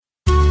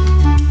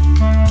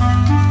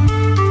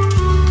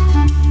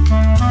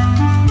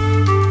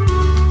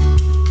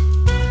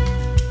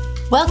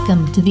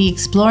Welcome to the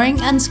Exploring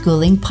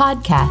Unschooling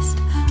podcast.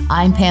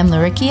 I'm Pam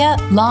Laricchia,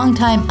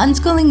 longtime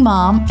unschooling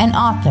mom and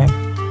author.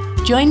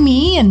 Join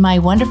me and my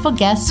wonderful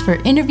guests for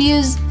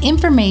interviews,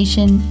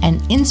 information, and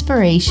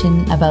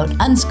inspiration about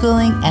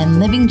unschooling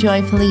and living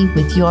joyfully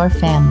with your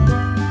family.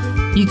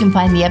 You can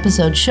find the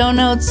episode show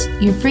notes,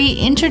 your free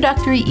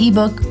introductory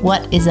ebook,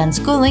 What is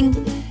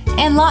Unschooling,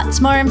 and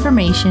lots more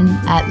information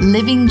at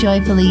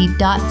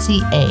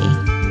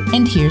livingjoyfully.ca.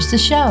 And here's the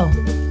show.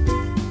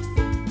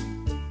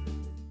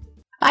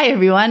 Hi,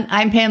 everyone.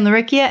 I'm Pam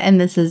Laricchia, and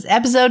this is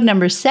episode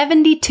number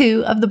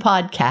 72 of the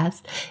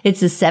podcast. It's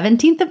the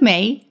 17th of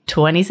May,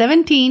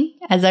 2017,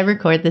 as I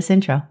record this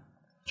intro.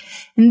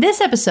 In this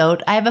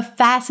episode, I have a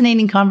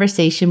fascinating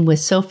conversation with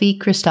Sophie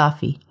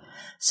Christofi.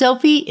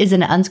 Sophie is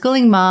an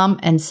unschooling mom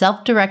and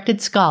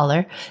self-directed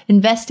scholar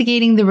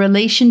investigating the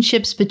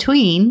relationships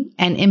between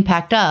and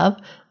impact of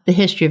the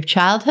history of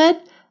childhood,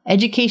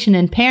 education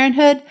and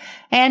parenthood,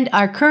 and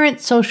our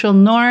current social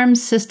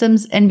norms,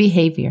 systems, and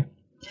behavior.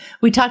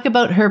 We talk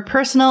about her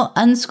personal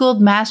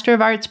Unschooled Master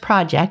of Arts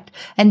project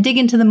and dig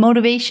into the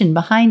motivation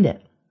behind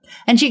it.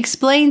 And she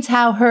explains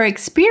how her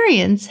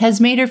experience has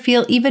made her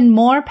feel even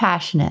more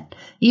passionate,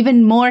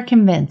 even more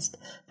convinced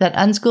that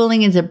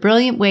unschooling is a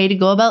brilliant way to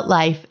go about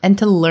life and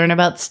to learn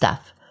about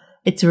stuff.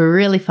 It's a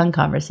really fun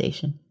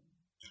conversation.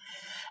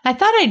 I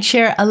thought I'd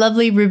share a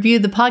lovely review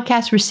the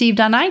podcast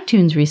received on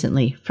iTunes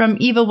recently from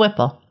Eva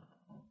Whipple.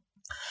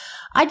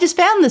 I just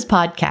found this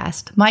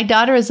podcast. My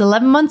daughter is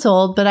 11 months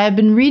old, but I've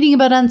been reading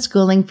about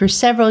unschooling for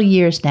several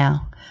years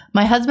now.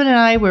 My husband and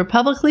I were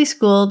publicly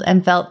schooled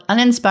and felt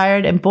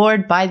uninspired and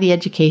bored by the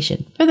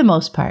education, for the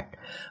most part.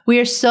 We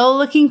are so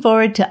looking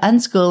forward to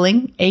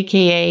unschooling,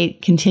 aka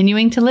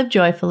continuing to live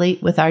joyfully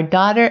with our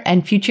daughter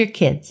and future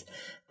kids.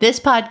 This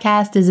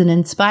podcast is an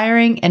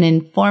inspiring and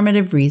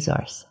informative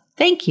resource.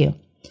 Thank you.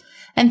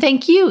 And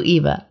thank you,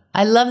 Eva.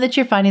 I love that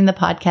you're finding the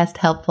podcast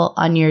helpful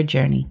on your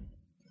journey.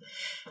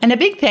 And a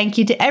big thank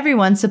you to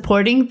everyone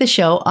supporting the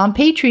show on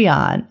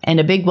Patreon, and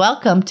a big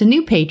welcome to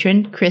new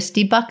patron,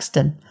 Christy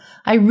Buxton.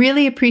 I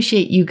really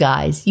appreciate you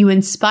guys. You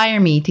inspire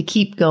me to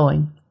keep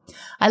going.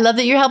 I love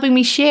that you're helping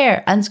me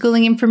share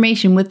unschooling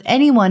information with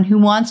anyone who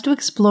wants to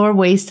explore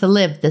ways to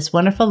live this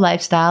wonderful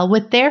lifestyle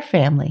with their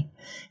family.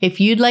 If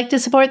you'd like to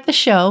support the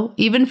show,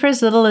 even for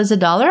as little as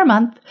 $1 a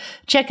month,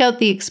 check out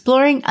the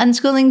Exploring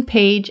Unschooling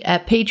page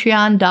at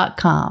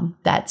patreon.com.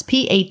 That's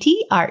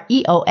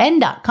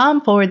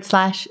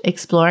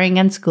patreon.com/exploring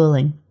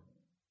unschooling.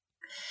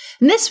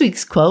 And this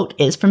week's quote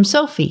is from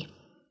Sophie.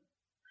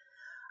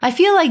 I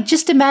feel like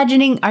just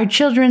imagining our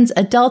children's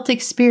adult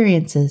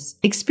experiences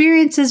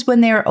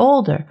when they are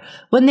older,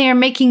 when they are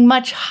making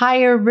much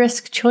higher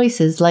risk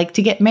choices like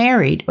to get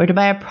married or to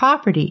buy a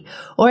property,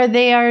 or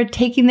they are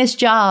taking this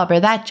job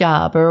or that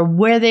job or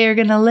where they are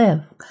going to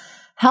live.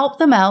 Help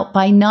them out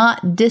by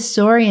not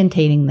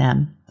disorientating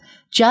them.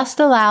 Just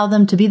allow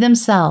them to be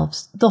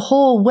themselves the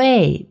whole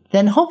way.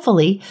 Then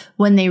hopefully,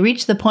 when they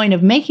reach the point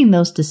of making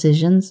those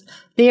decisions,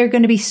 they are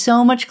going to be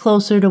so much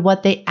closer to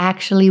what they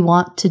actually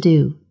want to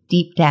do.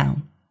 Deep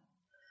down.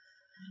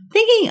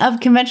 Thinking of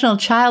conventional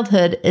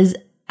childhood as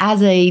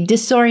a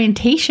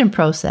disorientation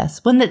process,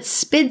 one that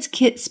spins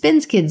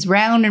kids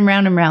round and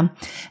round and round,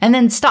 and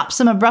then stops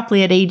them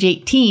abruptly at age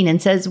 18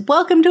 and says,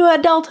 "Welcome to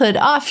adulthood,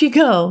 off you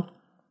go."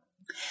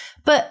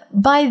 But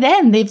by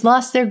then, they've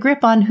lost their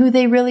grip on who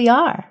they really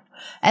are.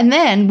 And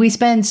then we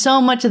spend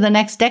so much of the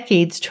next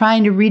decades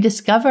trying to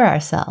rediscover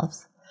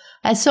ourselves.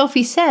 As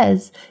Sophie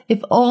says,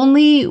 if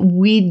only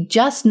we'd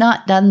just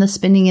not done the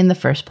spinning in the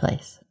first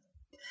place.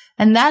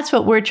 And that's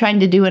what we're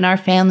trying to do in our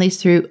families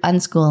through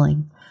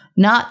unschooling.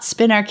 Not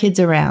spin our kids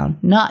around,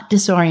 not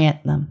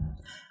disorient them.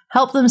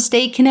 Help them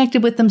stay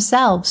connected with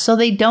themselves so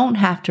they don't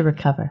have to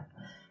recover.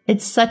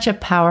 It's such a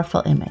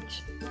powerful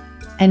image.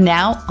 And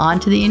now, on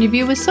to the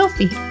interview with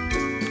Sophie.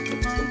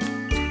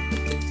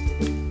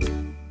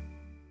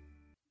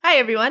 Hi,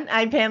 everyone.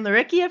 I'm Pam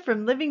Laricchia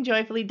from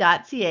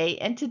livingjoyfully.ca,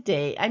 and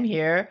today I'm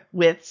here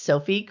with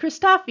Sophie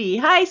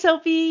Christofi. Hi,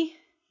 Sophie.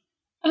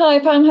 Hi,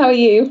 Pam. How are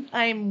you?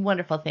 I'm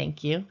wonderful,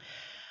 thank you.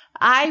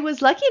 I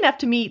was lucky enough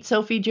to meet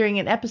Sophie during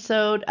an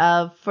episode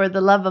of For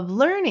the Love of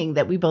Learning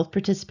that we both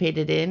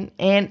participated in,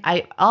 and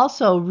I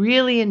also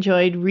really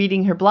enjoyed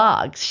reading her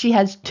blogs. She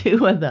has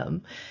 2 of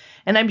them,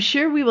 and I'm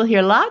sure we will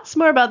hear lots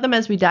more about them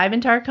as we dive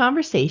into our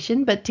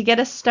conversation. But to get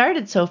us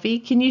started, Sophie,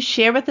 can you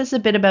share with us a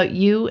bit about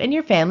you and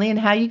your family and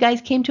how you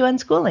guys came to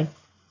unschooling?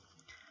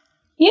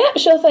 Yeah,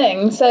 sure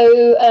thing.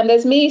 So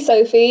there's me,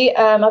 Sophie.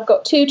 I've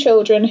got 2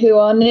 children who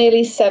are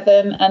nearly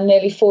 7 and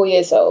nearly 4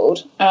 years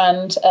old.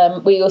 And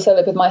we also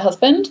live with my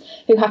husband,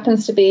 who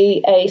happens to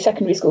be a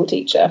secondary school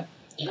teacher.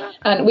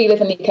 And we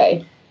live in the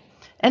UK.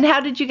 And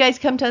how did you guys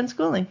come to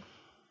unschooling?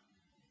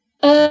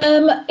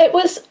 It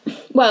was,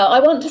 I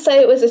want to say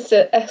it was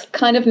a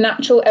kind of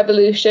natural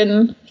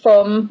evolution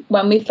from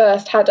when we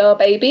first had our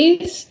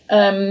babies.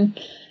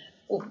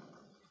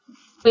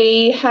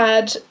 We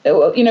had,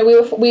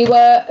 we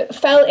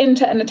fell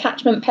into an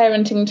attachment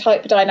parenting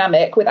type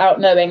dynamic without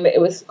knowing that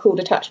it was called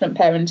attachment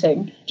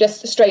parenting.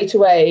 Just straight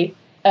away,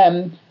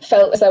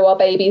 felt as though our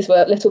babies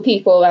were little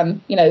people,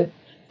 and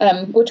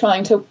we're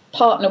trying to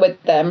partner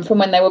with them from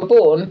when they were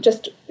born,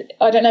 just,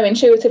 I don't know,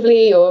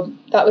 intuitively, or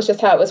that was just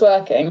how it was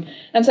working.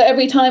 And so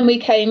every time we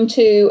came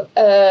to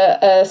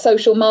a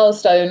social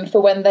milestone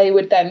for when they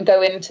would then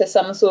go into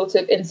some sort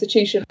of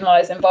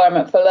institutionalized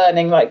environment for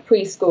learning, like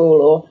preschool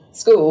or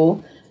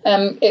school,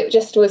 it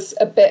just was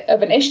a bit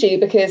of an issue,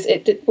 because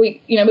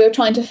we were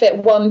trying to fit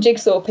one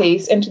jigsaw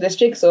piece into this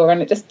jigsaw,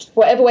 and it just,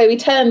 whatever way we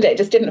turned it,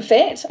 just didn't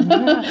fit.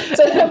 Yeah.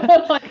 So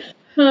we're like,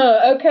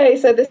 okay,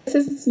 so this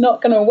is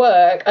not going to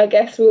work. I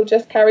guess we'll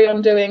just carry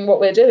on doing what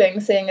we're doing,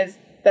 seeing as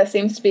there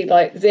seems to be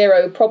like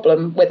zero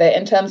problem with it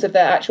in terms of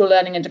their actual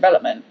learning and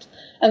development.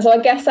 And so I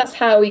guess that's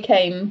how we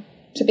came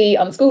to be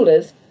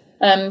unschoolers.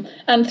 And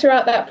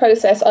throughout that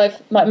process, I've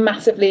like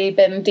massively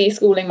been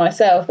deschooling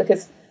myself,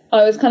 because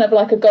I was kind of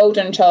like a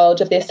golden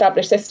child of the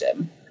established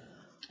system.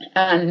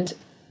 And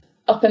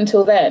up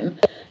until then,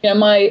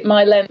 my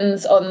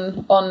lens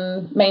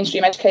on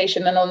mainstream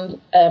education and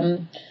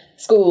on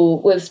school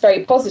was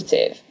very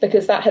positive,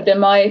 because that had been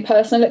my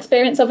personal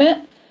experience of it.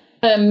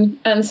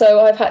 And so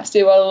I've had to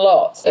do a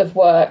lot of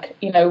work,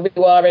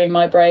 rewiring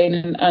my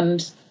brain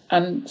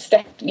and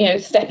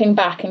stepping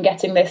back and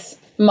getting this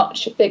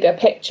much bigger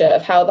picture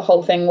of how the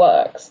whole thing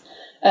works,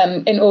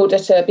 in order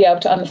to be able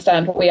to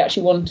understand what we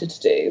actually wanted to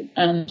do.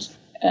 And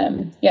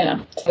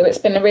so it's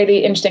been a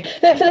really interesting.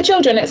 For the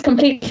children, it's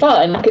completely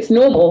fine, like it's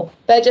normal.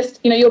 They're just,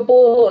 you're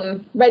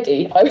born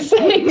ready. I was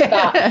saying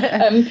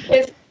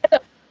that.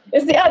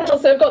 It's the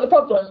adults that have got the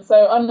problems.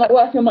 So I'm like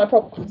working on my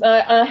problems.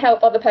 I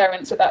help other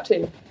parents with that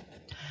too.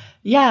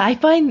 Yeah, I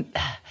find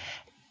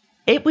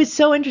it was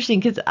so interesting,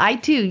 because I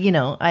too,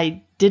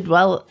 I did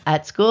well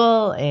at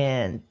school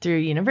and through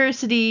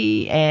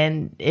university,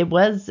 and it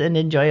was an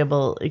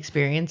enjoyable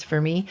experience for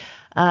me.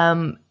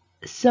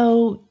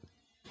 So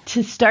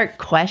to start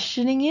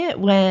questioning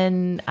it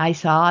when I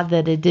saw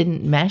that it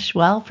didn't mesh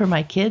well for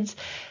my kids,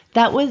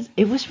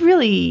 it was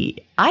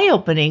really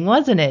eye-opening,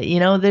 wasn't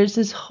it? There's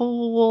this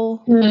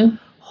whole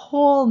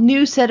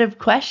new set of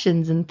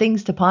questions and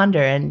things to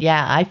ponder. And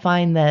yeah, I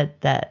find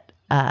that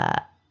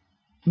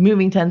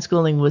moving to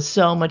unschooling was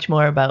so much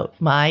more about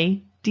my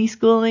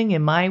deschooling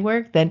and my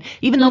work than,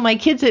 even though my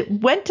kids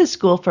went to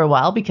school for a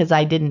while, because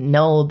I didn't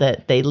know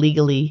that they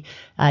legally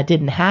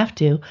didn't have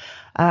to.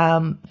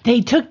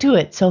 They took to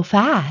it so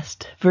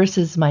fast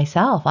versus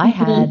myself. I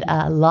had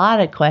a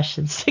lot of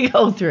questions to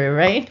go through,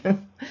 right?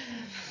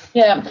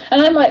 Yeah,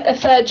 and I'm like a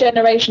third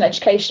generation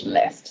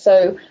educationalist.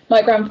 So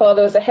my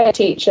grandfather was a head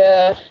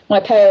teacher. My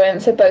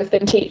parents have both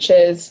been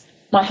teachers.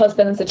 My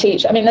husband's a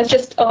teacher. I mean,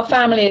 our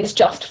family is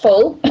just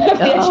full of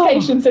the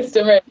education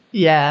system. Really.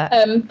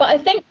 Yeah. But I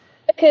think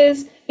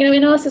because,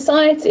 in our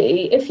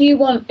society, if you're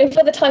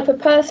the type of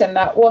person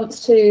that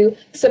wants to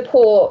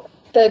support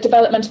the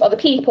development of other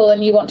people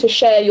and you want to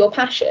share your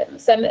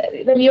passions, then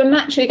you're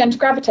naturally going to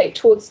gravitate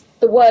towards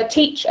the word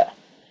teacher.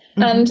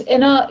 And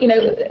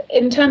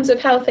in terms of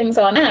how things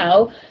are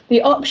now,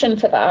 the option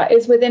for that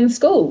is within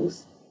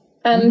schools.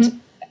 And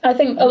I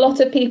think a lot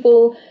of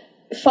people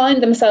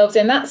find themselves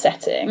in that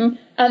setting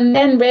and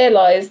then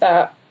realise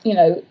that,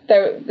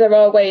 there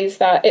are ways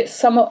that it's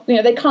somewhat,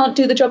 they can't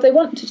do the job they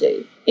want to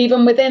do,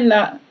 even within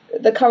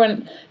the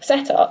current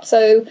setup.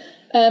 So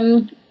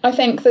I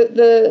think that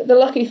the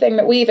lucky thing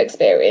that we've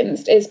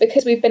experienced is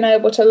because we've been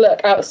able to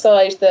look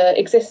outside the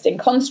existing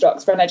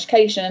constructs for an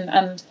education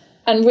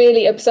and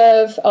really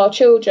observe our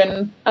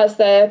children as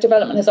their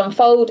development has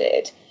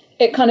unfolded,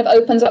 it kind of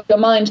opens up your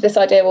mind to this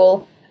idea,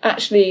 well,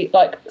 actually,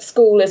 like,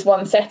 school is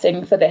one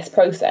setting for this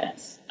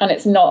process, and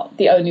it's not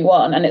the only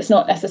one, and it's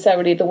not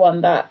necessarily the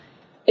one that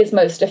is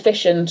most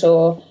efficient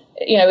or,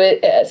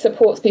 it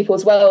supports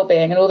people's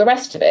well-being and all the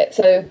rest of it.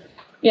 So,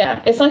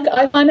 yeah, it's like,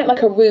 I find it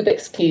like a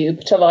Rubik's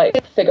Cube to,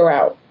 like, figure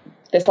out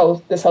this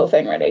whole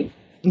thing, really.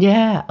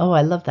 Yeah. Oh,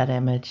 I love that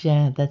image.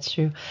 Yeah, that's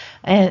true.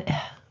 And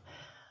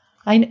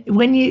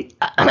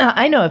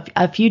I know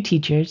a few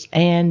teachers,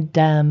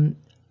 and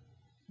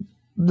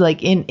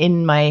like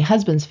in my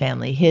husband's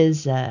family,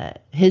 his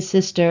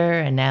sister,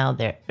 and now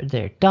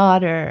their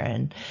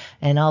daughter,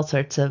 and all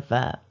sorts of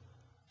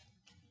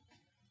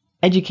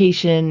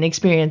education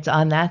experience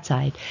on that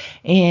side,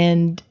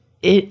 and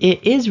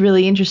it is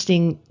really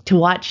interesting to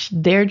watch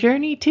their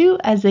journey too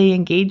as they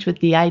engage with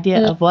the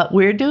idea of what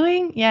we're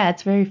doing. Yeah,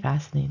 it's very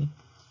fascinating.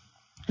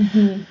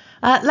 Mm-hmm.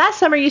 Last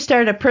summer, you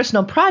started a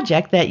personal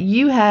project that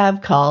you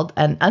have called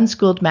an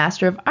Unschooled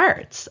Master of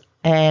Arts,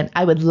 and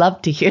I would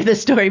love to hear the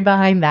story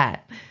behind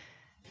that.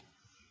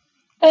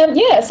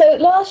 So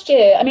last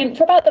year,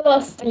 for about the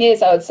last 10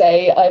 years, I would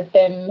say, I've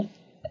been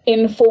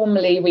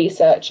informally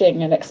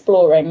researching and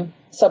exploring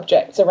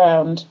subjects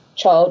around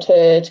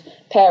childhood,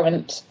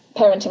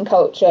 parenting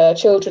culture,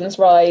 children's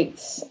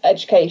rights,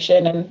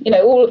 education, and,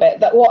 all of it,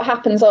 that what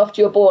happens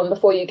after you're born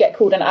before you get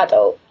called an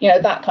adult,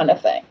 that kind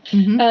of thing.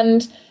 Mm-hmm.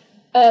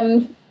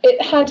 And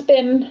it had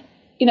been,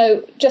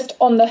 just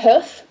on the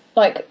hoof.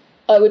 Like,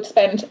 I would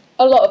spend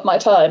a lot of my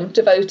time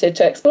devoted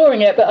to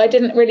exploring it, but I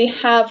didn't really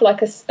have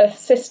like a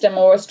system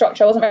or a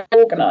structure. I wasn't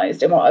very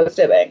organised in what I was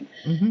doing.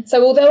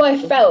 So although I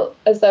felt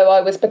as though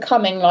I was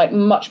becoming like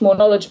much more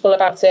knowledgeable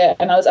about it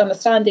and I was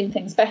understanding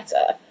things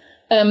better,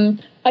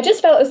 I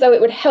just felt as though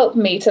it would help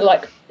me to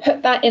like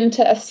put that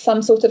into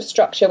some sort of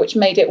structure which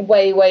made it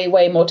way, way,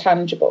 way more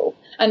tangible,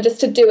 and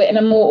just to do it in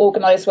a more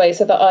organised way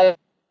so that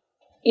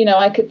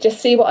I could just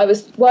see what I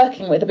was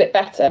working with a bit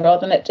better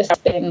rather than it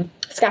just being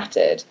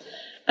scattered.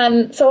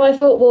 And so I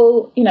thought,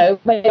 well,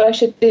 maybe I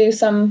should do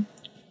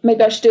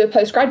a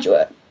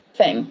postgraduate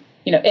thing,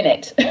 in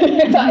it,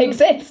 if that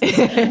exists.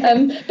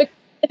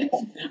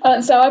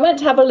 So I went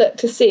to have a look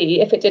to see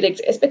if it did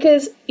exist,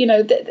 because,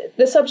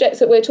 the subjects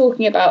that we're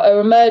talking about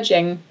are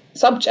emerging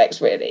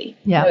subjects, really.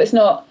 Yeah.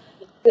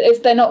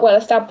 They're not well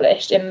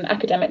established in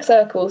academic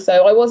circles.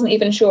 So I wasn't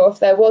even sure if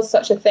there was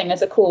such a thing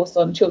as a course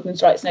on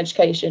children's rights and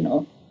education,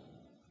 or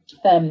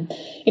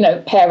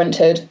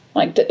parenthood.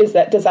 Like, does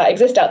that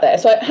exist out there?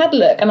 So I had a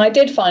look, and I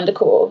did find a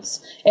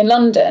course in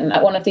London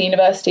at one of the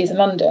universities in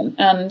London,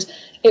 and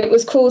it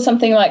was called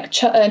something like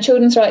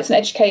Children's Rights and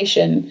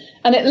Education,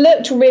 and it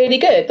looked really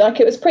good. Like,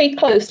 it was pretty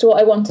close to what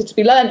I wanted to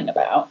be learning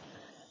about.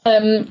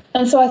 And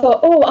so I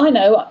thought, I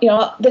know,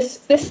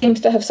 this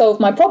seems to have solved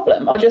my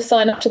problem. I'll just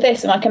sign up to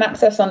this, and I can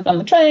access on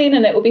the train,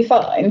 and it will be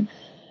fine.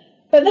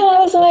 But then I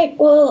was like,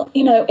 well,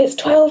 it's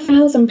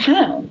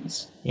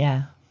 £12,000.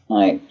 Yeah.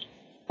 Like,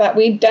 that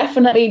we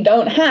definitely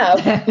don't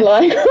have.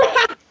 Like,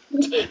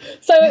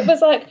 so it was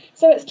like,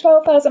 it's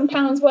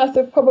 £12,000 worth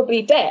of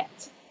probably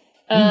debt.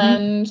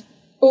 And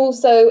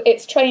also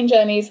it's train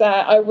journeys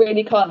that I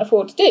really can't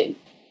afford to do.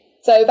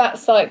 So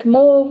that's like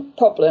more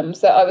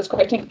problems that I was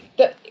creating.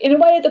 That in a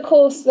way, the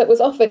course that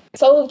was offered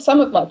solved some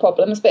of my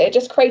problems, but it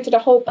just created a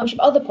whole bunch of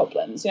other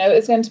problems. It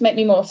was going to make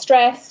me more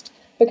stressed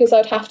because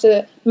I'd have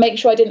to make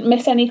sure I didn't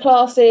miss any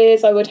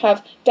classes. I would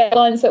have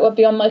deadlines that were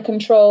beyond my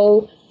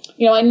control.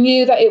 I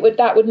knew that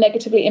that would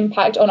negatively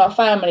impact on our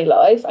family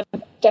life,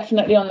 and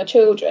definitely on the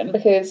children,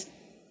 because,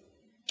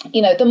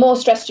 the more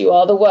stressed you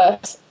are, the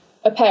worse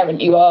a parent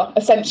you are,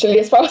 essentially,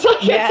 as far as I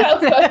can tell.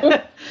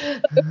 So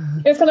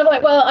it's kind of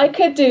like, well, I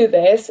could do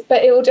this,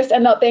 but it will just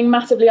end up being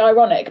massively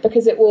ironic,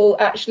 because it will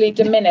actually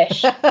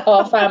diminish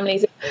our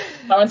families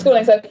in our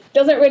schooling. So it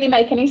doesn't really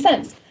make any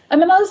sense.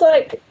 And then I was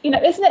like,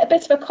 isn't it a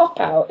bit of a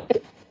cop-out?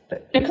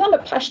 Because I'm a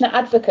passionate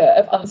advocate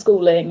of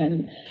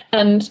unschooling,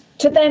 and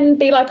to then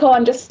be like,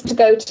 I'm just to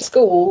go to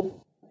school,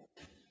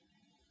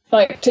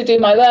 like, to do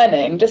my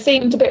learning, just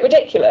seemed a bit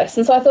ridiculous.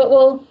 And so I thought,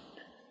 well,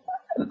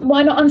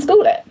 why not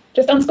unschool it?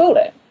 Just unschool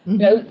it.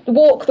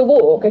 Walk the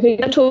walk, if you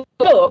go to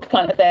a talk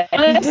kind of thing.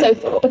 I also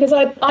thought, because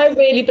I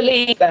really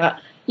believe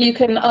that you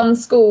can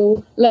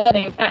unschool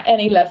learning at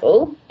any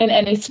level, in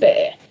any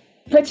sphere.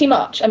 Pretty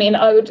much. I mean,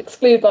 I would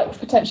exclude like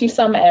potentially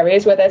some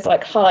areas where there's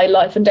like high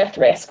life and death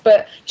risk,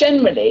 but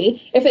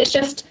generally, if it's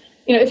just,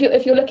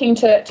 if you're looking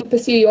to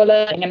pursue your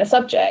learning in a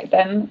subject,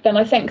 then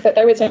I think that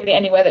there isn't really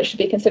anywhere that should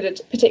be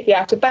considered particularly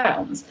out of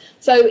bounds.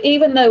 So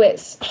even though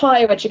it's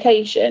higher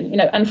education,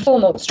 and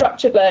formal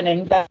structured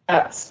learning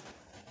that's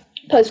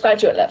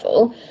postgraduate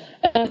level,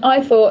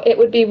 I thought it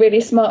would be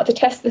really smart to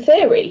test the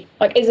theory.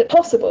 Like, is it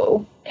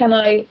possible? Can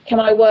I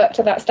work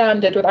to that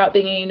standard without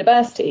being a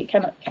university?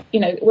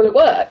 Will it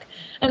work?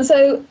 And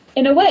so,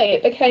 in a way,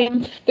 it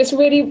became this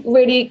really,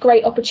 really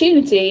great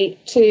opportunity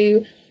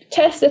to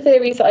test the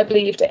theories that I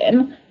believed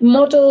in,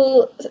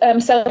 model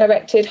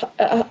self-directed,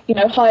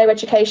 higher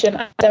education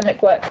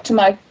academic work to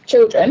my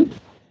children.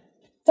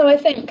 So I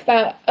think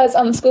that as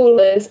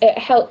unschoolers, it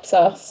helps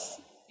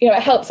us. It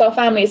helps our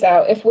families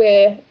out if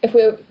we're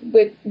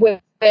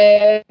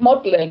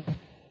modelling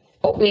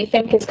what we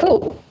think is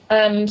cool.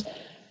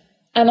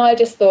 And I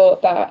just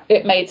thought that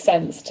it made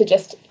sense to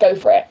just go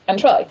for it and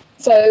try.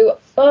 So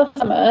last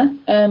summer,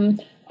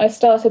 I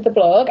started the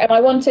blog, and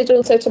I wanted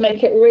also to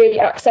make it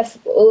really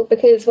accessible,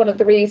 because one of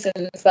the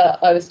reasons that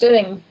I was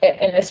doing it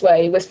in this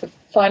way was for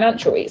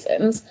financial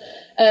reasons.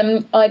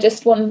 I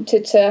just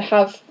wanted to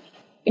have,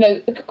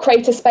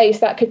 create a space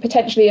that could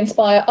potentially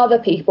inspire other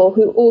people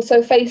who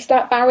also face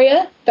that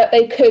barrier, that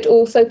they could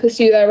also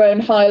pursue their own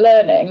higher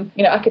learning,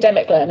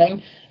 academic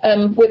learning,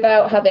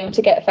 without having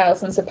to get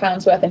thousands of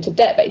pounds worth into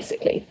debt,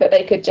 basically, that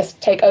they could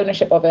just take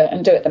ownership of it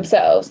and do it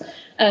themselves.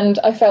 And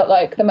I felt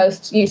like the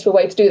most useful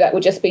way to do that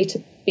would just be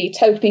to be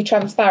totally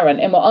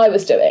transparent in what I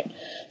was doing.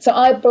 So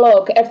I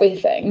blog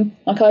everything.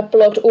 Like, I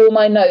blogged all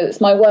my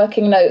notes, my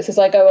working notes as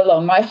I go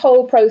along. My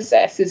whole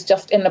process is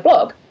just in the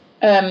blog.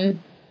 I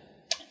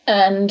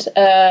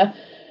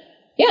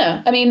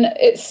mean,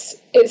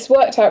 it's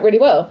worked out really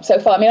well so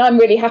far. I mean, I'm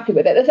really happy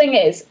with it. The thing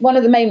is, one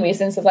of the main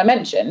reasons, as I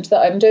mentioned, that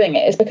I'm doing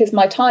it is because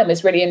my time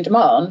is really in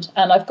demand,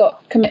 and I've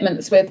got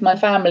commitments with my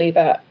family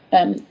that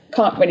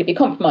can't really be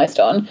compromised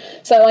on.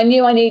 So I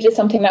knew I needed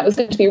something that was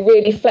going to be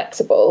really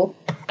flexible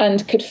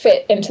and could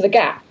fit into the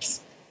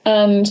gaps.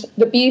 And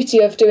the beauty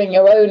of doing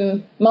your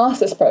own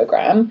master's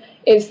program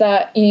is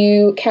that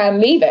you can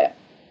leave it,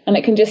 and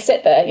it can just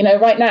sit there.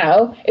 Right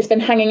now it's been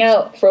hanging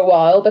out for a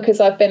while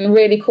because I've been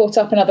really caught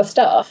up in other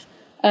stuff.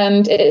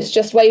 and it's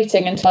just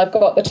waiting until I've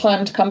got the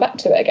time to come back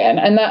to it again.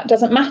 And that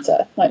doesn't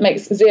matter. Like,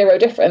 makes zero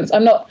difference.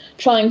 I'm not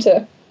trying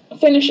to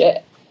finish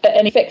it at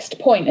any fixed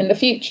point in the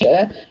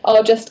future.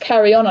 I'll just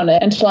carry on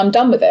it until I'm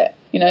done with it.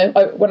 You know,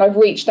 when I've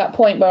reached that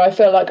point where I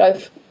feel like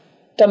I've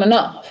done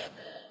enough.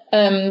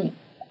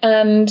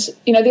 And,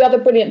 you know, the other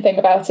brilliant thing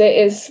about it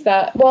is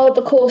that while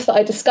the course that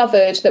I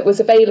discovered that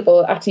was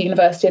available at a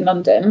university in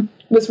London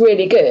was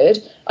really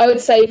good, I would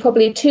say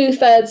probably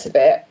 2/3 of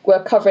it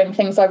were covering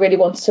things I really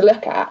wanted to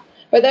look at.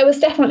 But there was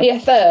definitely a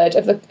third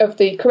of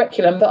the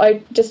curriculum that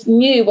I just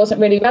knew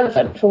wasn't really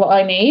relevant for what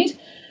I need.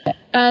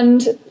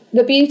 And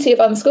the beauty of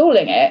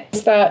unschooling it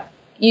is that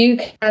you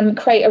can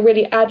create a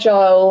really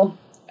agile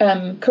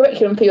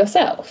curriculum for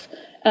yourself,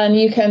 and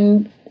you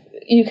can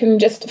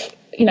just,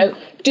 you know,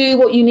 do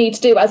what you need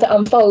to do as it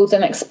unfolds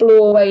and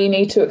explore where you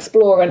need to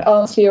explore and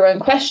answer your own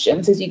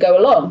questions as you go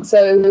along.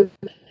 So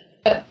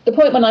at the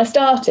point when I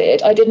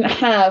started, I didn't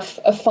have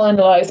a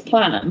finalised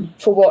plan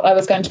for what I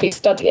was going to be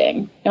studying.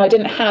 You know, I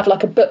didn't have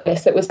like a book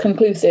list that was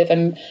conclusive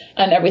and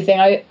everything.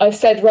 I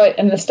said right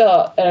in the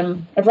start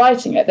of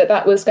writing it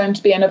that was going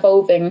to be an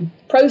evolving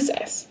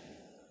process.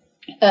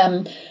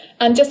 And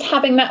just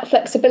having that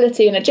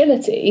flexibility and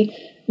agility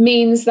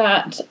means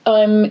that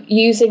I'm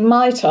using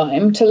my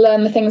time to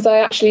learn the things I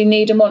actually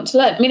need and want to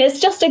learn. I mean, it's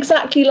just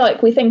exactly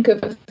like we think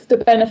of the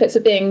benefits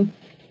of being,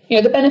 you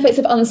know, the benefits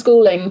of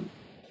unschooling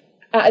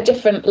at a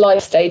different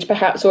life stage,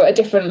 perhaps, or at a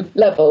different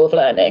level of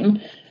learning.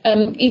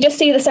 You just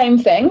see the same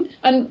thing.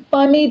 And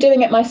by me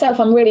doing it myself,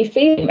 I'm really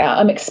feeling that.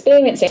 I'm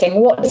experiencing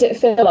what does it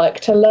feel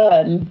like to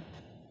learn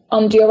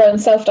under your own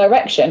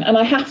self-direction. And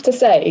I have to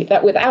say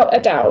that without a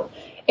doubt,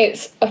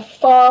 it's a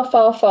far,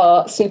 far,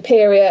 far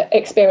superior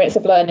experience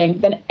of learning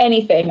than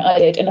anything I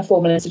did in a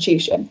formal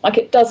institution. Like,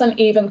 it doesn't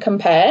even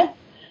compare.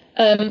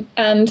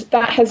 And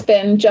that has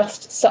been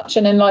just such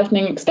an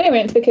enlightening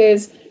experience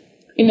because,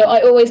 you know, I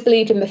always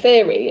believed in the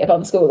theory of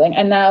unschooling,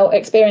 and now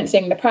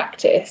experiencing the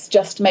practice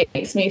just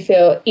makes me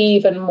feel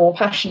even more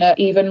passionate,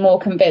 even more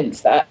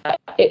convinced that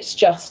it's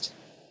just,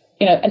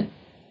 you know,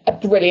 a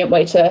brilliant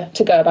way to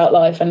go about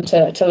life and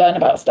to learn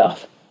about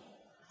stuff.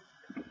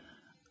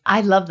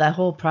 I love that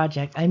whole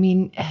project. I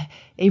mean,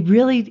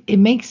 it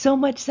makes so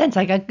much sense.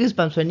 I got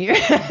goosebumps when you're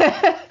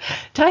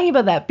talking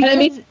about that.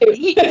 Because,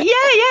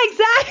 yeah,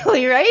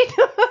 exactly, right?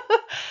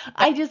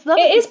 I just love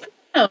it. It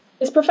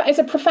is profound. It's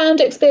a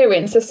profound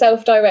experience to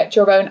self-direct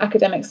your own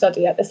academic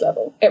study at this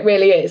level. It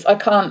really is. I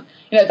can't,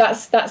 you know,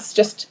 that's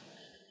just,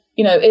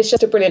 you know, it's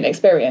just a brilliant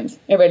experience.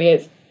 It really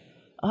is.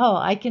 Oh,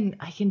 I can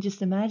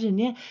just imagine.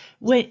 Yeah.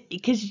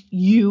 Because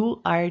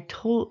you have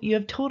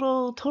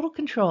total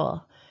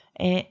control.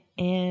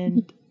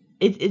 And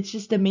it's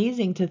just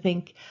amazing to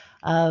think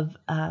of,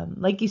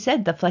 like you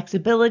said, the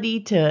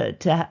flexibility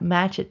to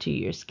match it to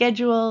your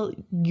schedule,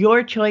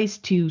 your choice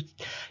to,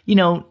 you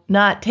know,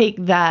 not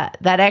take that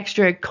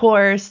extra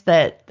course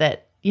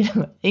that, you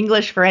know,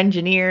 English for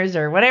engineers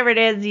or whatever it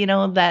is, you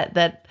know,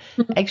 that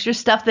extra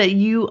stuff that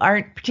you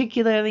aren't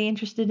particularly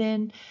interested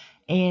in,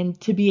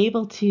 and to be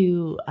able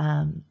to,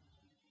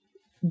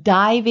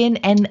 dive in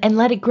and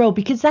let it grow,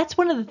 because that's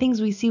one of the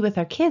things we see with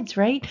our kids,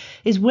 right?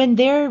 Is when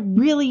they're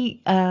really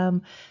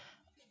diving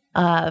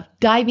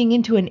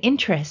into an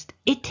interest,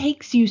 it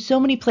takes you so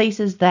many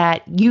places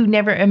that you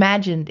never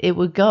imagined it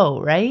would go,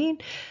 right?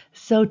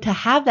 So to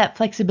have that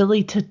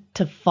flexibility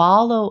to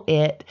follow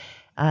it,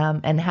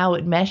 and how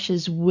it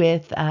meshes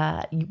with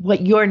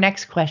what your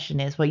next question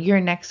is,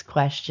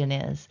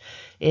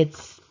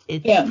 it's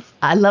yeah.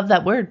 I love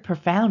that word,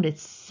 profound.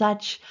 It's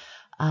such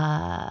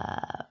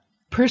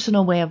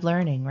personal way of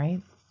learning, right?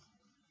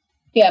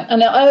 Yeah,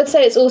 and I would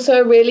say it's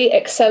also a really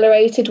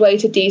accelerated way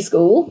to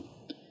de-school,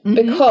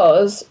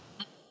 because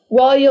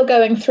while you're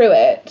going through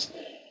it,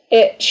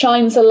 it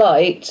shines a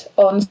light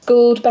on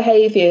schooled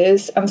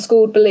behaviours and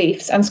schooled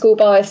beliefs and school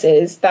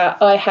biases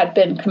that I had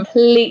been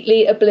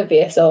completely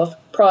oblivious of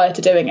prior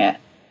to doing it.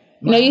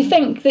 Wow. You know, you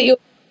think that you're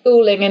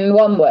schooling in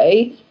one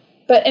way,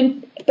 but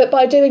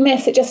by doing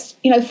this, it just,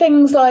 you know,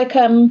 things like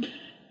I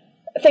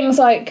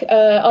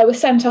was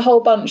sent a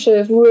whole bunch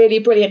of really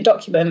brilliant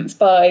documents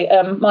by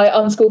my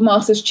unschooled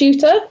master's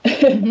tutor,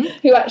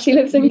 who actually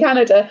lives in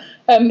Canada.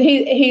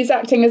 He's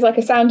acting as like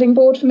a sounding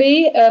board for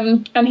me,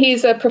 and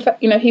he's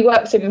he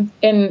works in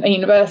a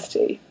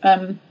university,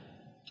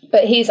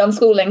 but he's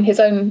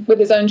unschooling with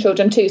his own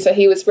children too. So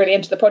he was really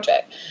into the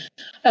project.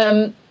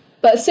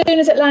 But as soon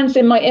as it landed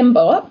in my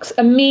inbox,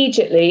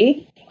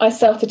 immediately I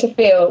started to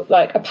feel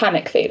like a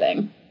panic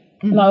feeling.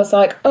 And I was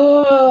like,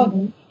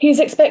 he's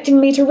expecting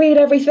me to read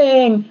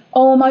everything.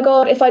 Oh, my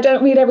God, if I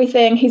don't read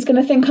everything, he's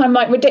going to think I'm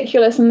like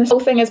ridiculous and this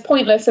whole thing is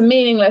pointless and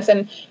meaningless.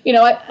 And, you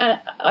know,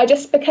 I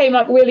just became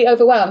like really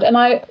overwhelmed. And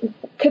I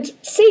could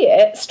see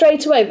it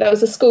straight away. That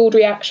was a schooled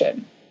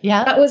reaction.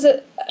 Yeah. That was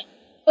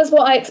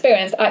what I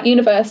experienced at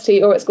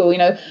university or at school. You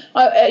know,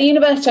 at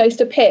university, I used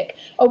to pick,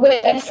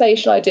 which essay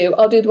shall I do?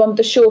 I'll do the one with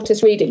the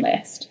shortest reading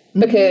list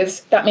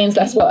because that means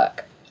less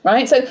work.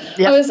 Right. So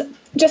I was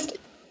just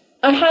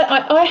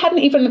I hadn't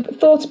even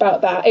thought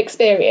about that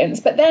experience,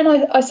 but then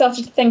I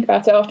started to think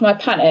about it after my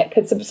panic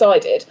had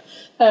subsided.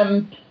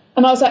 And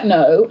I was like,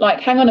 no, like,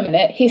 hang on a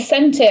minute. He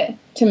sent it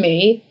to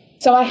me,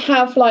 so I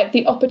have like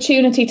the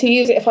opportunity to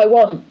use it if I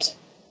want.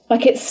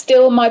 Like, it's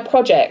still my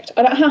project.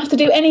 I don't have to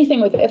do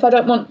anything with it if I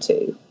don't want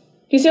to. Do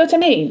you see what I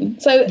mean?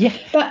 So Yeah.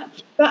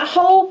 that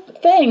whole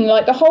thing,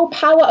 like the whole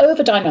power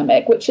over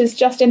dynamic, which is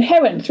just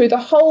inherent through the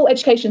whole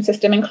education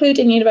system,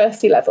 including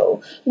university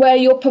level, where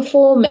you're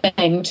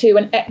performing to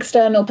an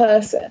external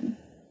person.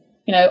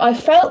 You know, I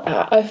felt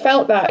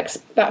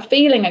that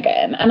feeling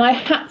again, and I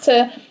had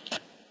to,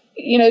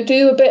 you know,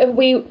 do a bit of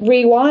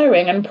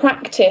rewiring and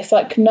practice.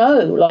 Like, no,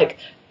 like,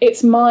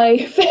 it's my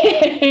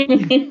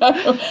thing. You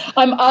know?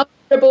 I'm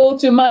answerable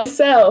to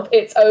myself.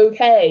 It's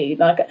okay.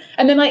 Like,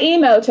 and then I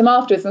emailed him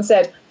afterwards and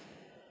said,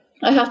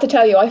 I have to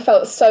tell you, I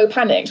felt so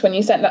panicked when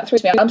you sent that through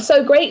to me. I'm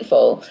so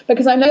grateful,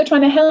 because I know you're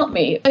trying to help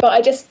me, but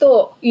I just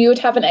thought you would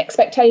have an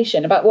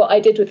expectation about what I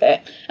did with it.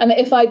 And that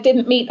if I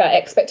didn't meet that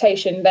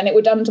expectation, then it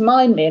would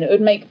undermine me, and it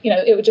would make, you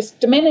know, it would just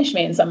diminish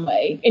me in some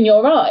way in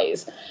your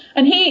eyes.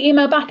 And he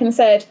emailed back and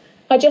said,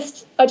 I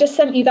just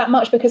sent you that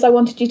much because I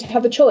wanted you to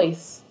have a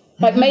choice.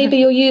 Like, maybe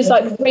you'll use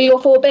like 3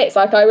 or 4 bits.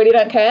 Like, I really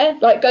don't care.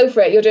 Like, go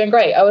for it. You're doing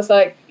great. I was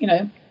like, you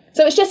know.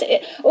 So it's just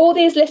all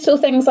these little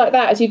things like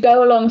that. As you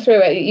go along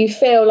through it, you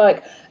feel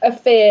like a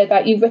fear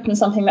that you've written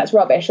something that's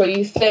rubbish, or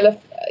you feel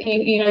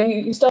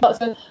you start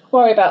to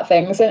worry about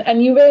things,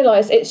 and you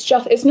realise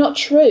it's not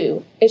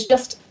true. It's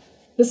just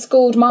the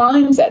schooled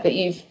mindset that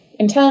you've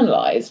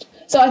internalised.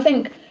 So I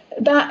think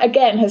that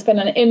again has been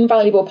an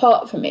invaluable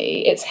part for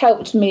me. It's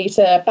helped me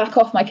to back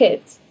off my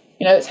kids.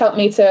 You know, it's helped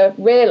me to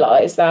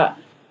realise that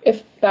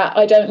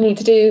I don't need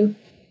to do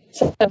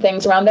some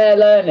things around their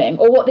learning,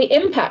 or what the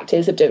impact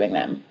is of doing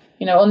them,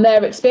 you know, on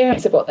their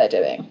experience of what they're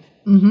doing.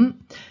 Mm-hmm.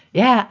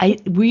 Yeah,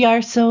 we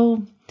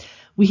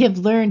have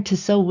learned to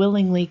so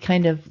willingly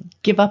kind of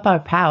give up our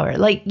power.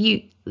 Like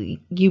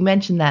you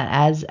mentioned that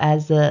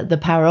as the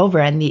power over,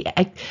 and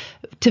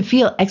to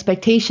feel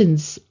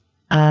expectations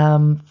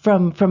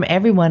from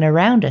everyone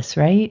around us,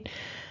 right?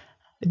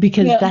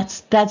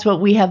 Because that's what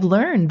we have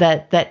learned,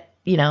 that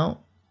you know,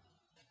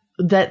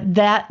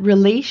 that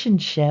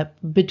relationship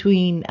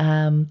between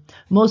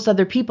most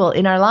other people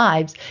in our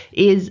lives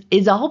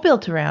is all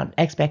built around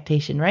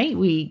expectation, right?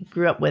 We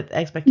grew up with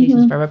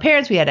expectations from our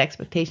parents. We had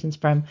expectations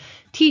from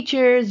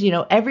teachers. You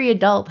know, every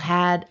adult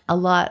had a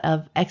lot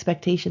of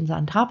expectations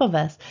on top of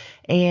us.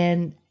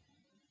 And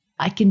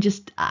I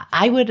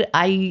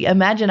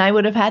imagine I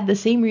would have had the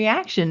same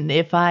reaction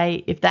if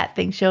that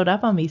thing showed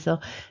up on me. So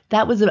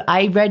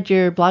I read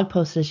your blog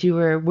post as you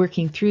were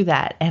working through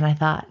that, and I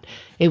thought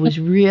it was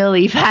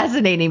really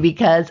fascinating,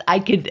 because I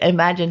could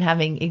imagine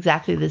having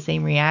exactly the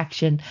same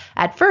reaction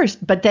at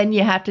first, but then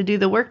you have to do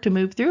the work to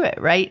move through it,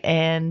 right?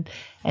 And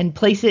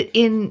place it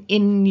in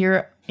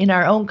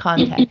our own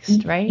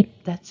context, right?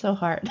 That's so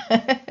hard.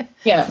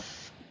 Yeah.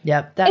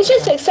 Yep. It's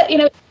just, you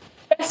know,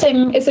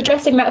 it's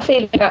addressing that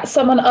feeling that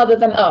someone other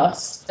than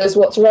us knows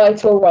what's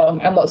right or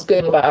wrong and what's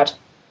good or bad.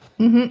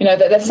 Mm-hmm. You know,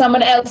 that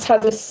someone else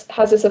has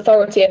this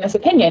authority and this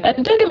opinion.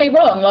 And don't get me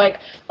wrong, like,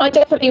 I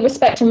definitely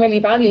respect and really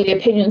value the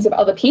opinions of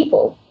other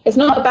people. It's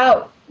not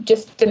about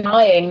just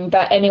denying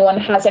that anyone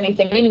has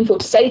anything meaningful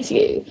to say to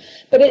you,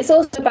 but it's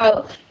also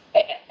about,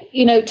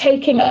 you know,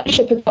 taking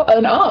ownership of your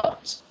own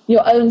art,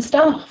 your own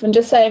stuff, and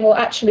just saying, well,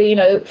 actually, you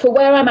know, for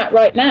where I'm at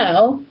right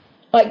now,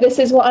 like, this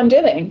is what I'm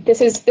doing. This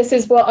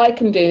is what I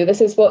can do.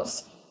 This is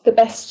what's the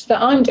best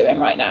that I'm doing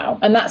right now.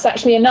 And that's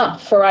actually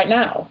enough for right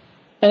now.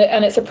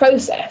 And it's a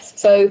process.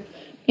 So,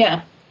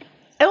 yeah.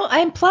 Oh,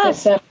 and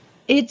plus,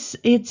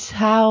 it's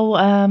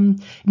how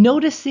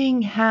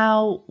noticing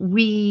how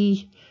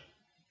we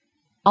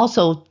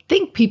also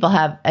think people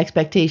have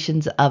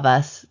expectations of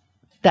us,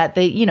 that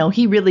they, you know,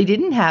 he really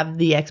didn't have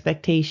the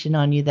expectation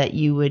on you that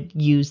you would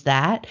use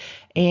that.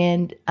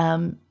 And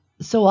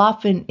so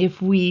often,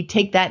 if we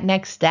take that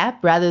next step,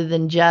 rather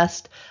than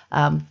just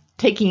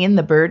taking in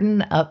the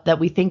burden that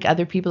we think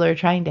other people are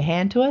trying to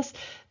hand to us,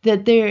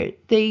 that they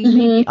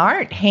maybe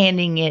aren't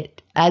handing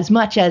it as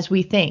much as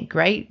we think,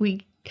 right?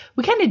 We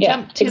kind of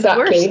jump to the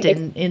worst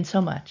in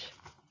so much.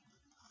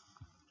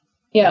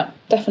 Yeah,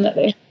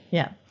 definitely.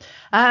 Yeah.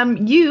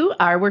 You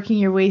are working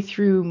your way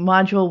through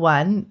Module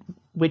 1,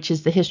 which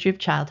is the history of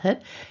childhood.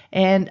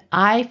 And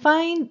I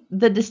find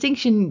the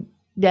distinction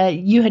that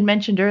you had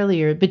mentioned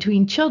earlier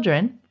between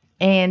children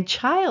and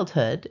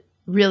childhood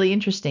really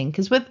interesting,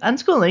 because with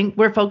unschooling,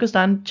 we're focused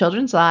on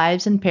children's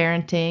lives and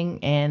parenting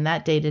and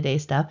that day-to-day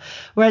stuff,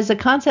 whereas the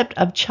concept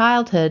of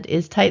childhood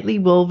is tightly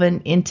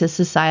woven into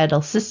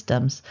societal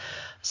systems.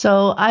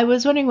 So I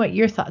was wondering what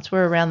your thoughts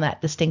were around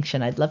that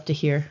distinction. I'd love to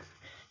hear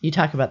you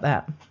talk about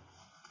that.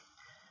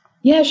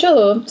 Yeah,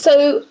 sure.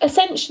 So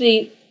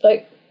essentially,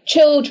 like,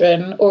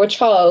 children or a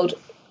child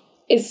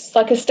is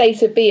like a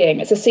state of being.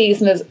 It's a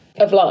season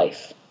of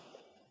life.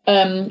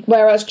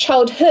 Whereas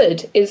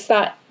childhood is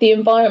the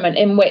environment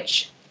in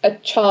which a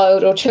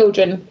child or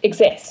children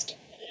exist.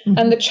 Mm-hmm.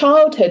 And the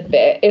childhood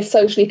bit is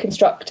socially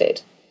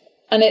constructed.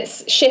 And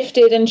it's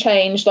shifted and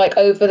changed like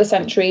over the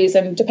centuries,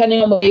 and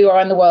depending on where you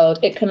are in the world,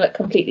 it can look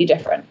completely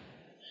different.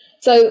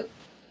 So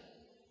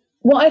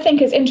what I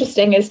think is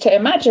interesting is to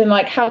imagine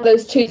like how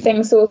those two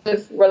things sort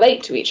of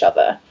relate to each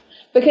other,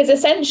 because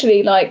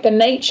essentially like the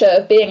nature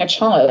of being a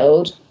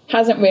child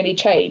hasn't really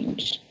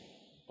changed,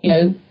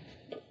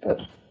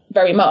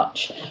 very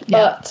much.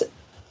 Yeah. But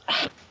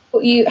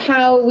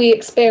how we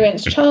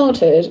experience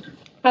childhood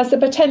has the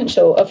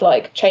potential of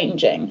like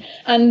changing.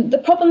 And the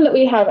problem that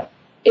we have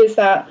is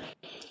that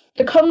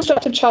the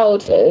construct of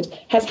childhood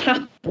has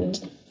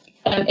happened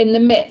in the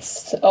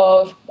midst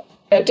of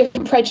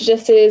different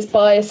prejudices,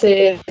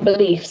 biases,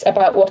 beliefs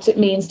about what it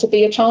means to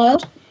be a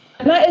child.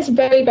 And that is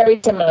very, very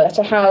similar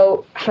to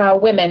how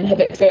women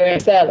have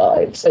experienced their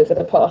lives over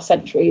the past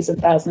centuries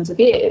and thousands of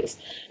years.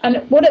 And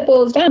what it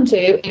boils down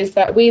to is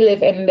that we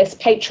live in this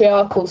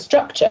patriarchal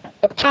structure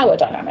of power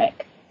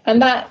dynamic.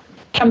 And that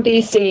can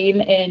be seen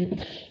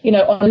in,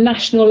 on a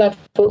national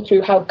level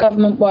through how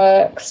government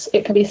works.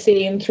 It can be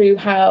seen through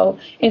how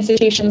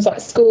institutions like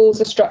schools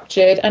are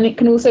structured. And it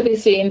can also be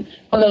seen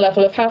on the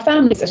level of how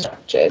families are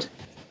structured.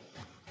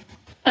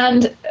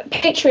 And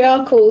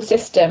patriarchal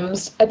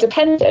systems are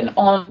dependent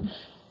on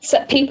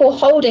people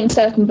holding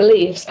certain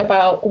beliefs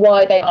about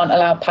why they aren't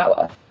allowed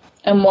power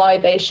and why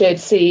they should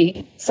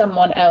see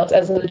someone else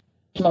as a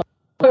legitimate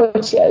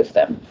authority over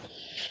them.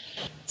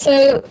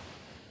 So,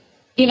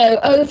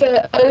 over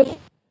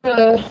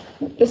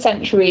the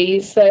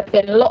centuries, there have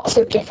been lots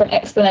of different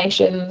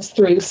explanations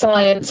through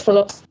science,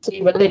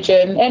 philosophy,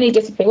 religion, any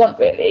discipline you want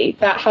really,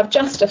 that have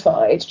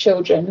justified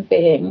children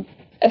being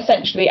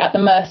essentially at the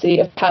mercy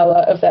of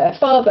power of their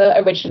father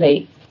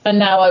originally, and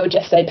now I would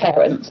just say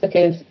parents,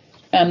 because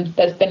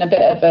there's been a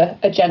bit of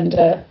a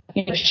gender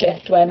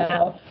shift where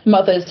now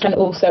mothers can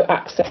also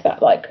access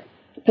that like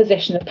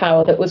position of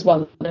power that was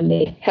once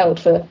only held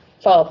for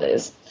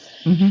fathers.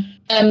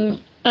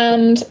 Mm-hmm.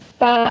 And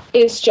that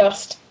is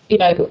just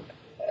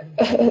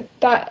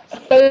that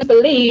those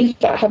beliefs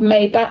that have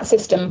made that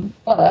system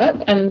work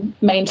and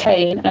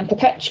maintain and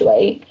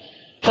perpetuate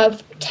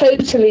have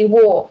totally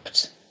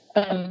warped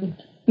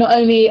not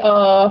only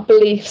our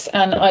beliefs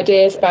and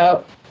ideas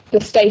about the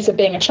state of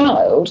being a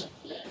child,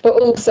 but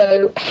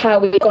also how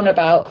we've gone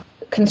about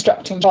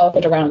constructing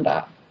childhood around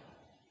that.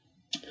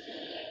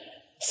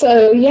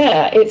 So,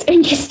 yeah, it's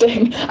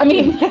interesting. I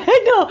mean,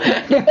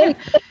 the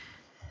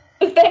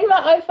thing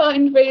that I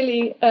find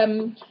really,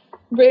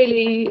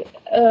 really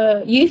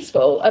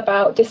useful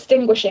about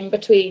distinguishing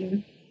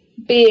between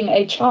being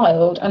a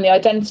child and the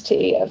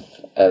identity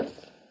of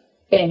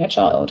being a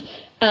child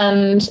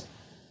and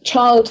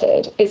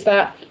childhood is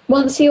that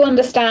once you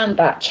understand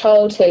that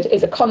childhood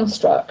is a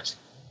construct,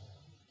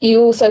 you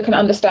also can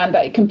understand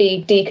that it can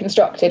be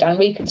deconstructed and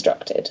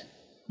reconstructed.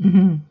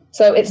 Mm-hmm.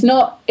 So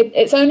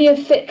it's only a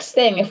fixed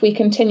thing if we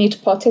continue to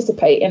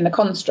participate in the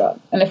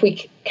construct and if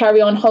we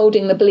carry on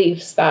holding the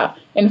beliefs that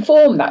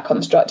inform that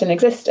construct in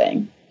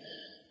existing.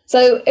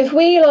 So if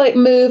we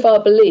move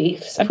our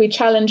beliefs, if we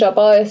challenge our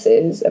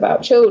biases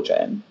about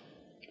children,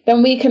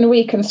 then we can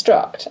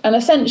reconstruct. And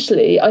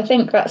essentially, I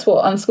think that's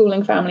what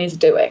unschooling families are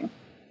doing.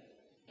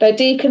 They're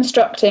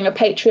deconstructing a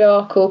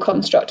patriarchal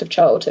construct of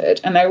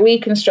childhood, and they're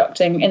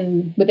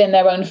reconstructing within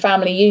their own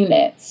family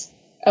units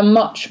a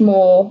much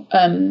more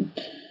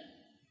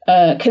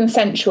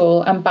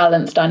consensual and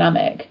balanced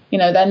dynamic.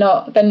 They're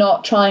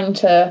not trying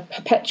to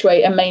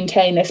perpetuate and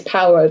maintain this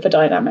power over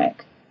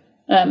dynamic.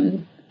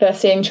 They're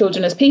seeing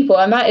children as people,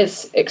 and that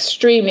is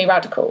extremely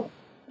radical.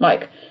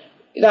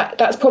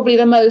 That's probably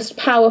the most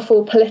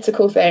powerful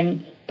political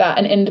thing that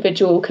an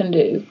individual can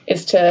do,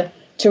 is to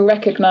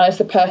recognize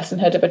the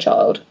personhood of a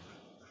child.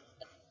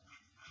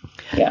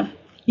 Yeah.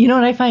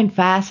 What I find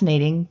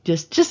fascinating,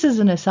 just as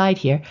an aside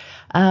here,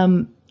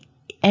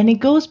 and it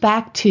goes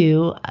back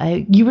to,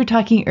 you were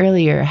talking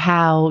earlier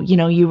how,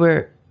 you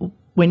were,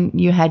 when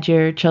you had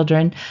your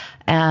children,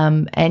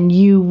 and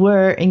you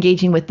were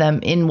engaging with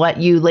them in what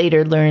you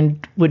later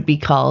learned would be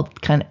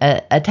called kind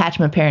of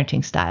attachment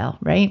parenting style,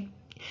 right?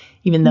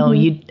 Even though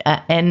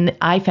and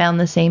I found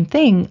the same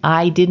thing.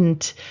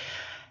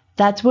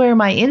 That's where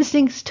my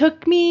instincts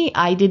took me.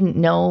 I didn't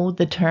know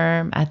the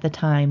term at the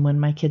time when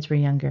my kids were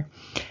younger.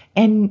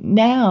 And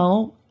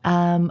now,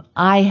 as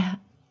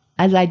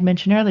I'd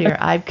mentioned earlier,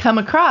 I've come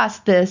across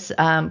this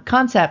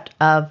concept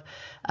of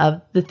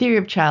the theory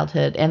of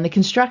childhood and the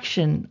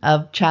construction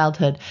of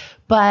childhood.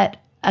 But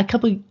a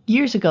couple of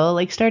years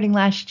ago, starting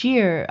last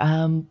year,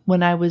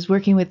 when I was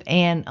working with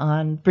Anne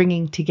on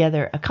bringing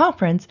together a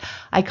conference,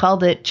 I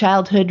called it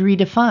Childhood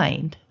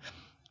Redefined.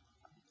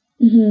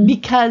 Mm-hmm.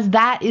 Because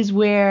that is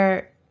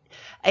where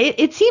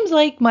it seems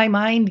like my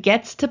mind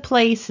gets to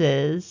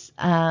places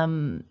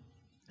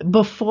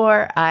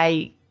before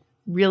I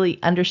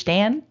really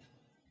understand.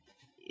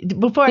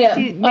 Before I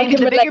see maybe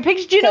the bigger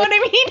picture, do you know what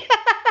I mean?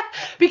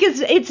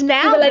 Because it's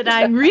now that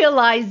I'm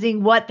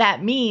realizing what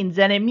that means,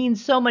 and it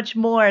means so much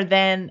more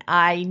than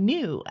I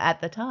knew at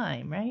the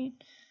time, right?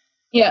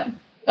 Yeah,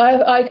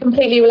 I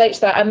completely relate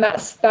to that, and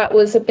that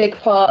was a big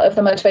part of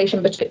the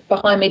motivation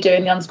behind me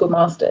doing the Unschooled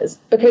Masters,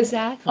 because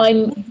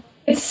exactly.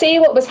 see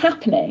what was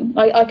happening.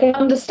 I could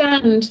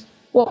understand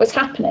what was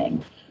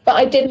happening, but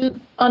I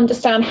didn't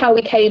understand how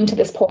we came to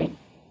this point.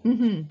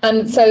 Mm-hmm.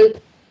 And so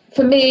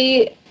for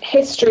me,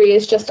 history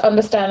is just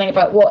understanding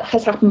about what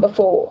has happened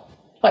before,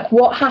 like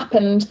what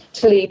happened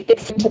to lead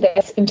this into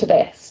this, into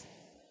this.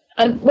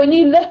 And when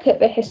you look at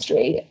the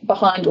history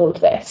behind all of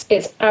this,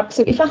 it's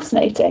absolutely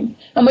fascinating.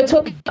 And we're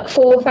talking about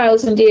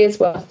 4,000 years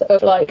worth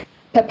of like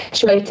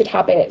perpetuated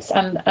habits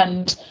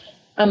and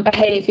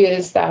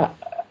behaviours that,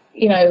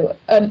 you know,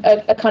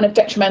 are kind of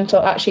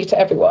detrimental actually to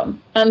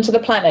everyone and to the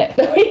planet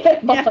that we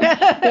live on.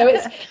 You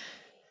know,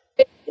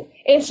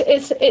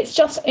 it's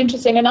just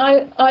interesting, and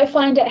I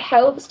find it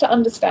helps to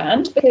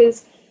understand,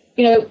 because,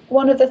 you know,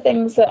 one of the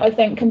things that I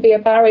think can be a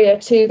barrier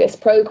to this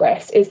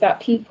progress is that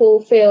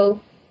people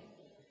feel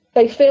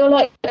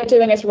like they're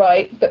doing it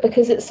right, but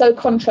because it's so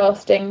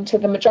contrasting to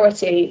the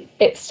majority,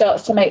 it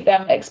starts to make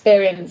them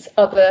experience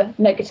other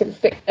negative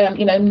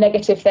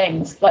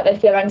things. Like they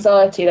feel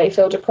anxiety, they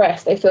feel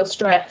depressed, they feel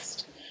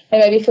stressed, they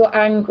maybe feel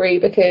angry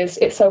because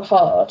it's so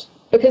hard,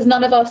 because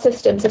none of our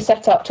systems are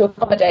set up to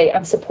accommodate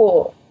and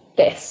support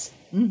this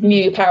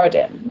new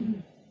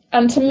paradigm.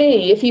 And to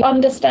me, if you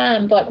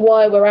understand like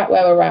why we're at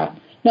where we're at,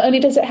 not only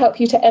does it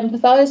help you to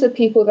empathize with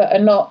people that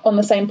are not on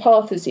the same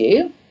path as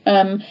you,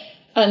 and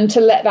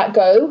to let that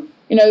go,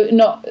 you know,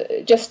 not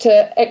just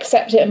to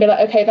accept it and be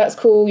like, okay, that's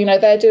cool, you know,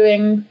 they're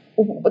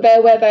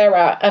where they're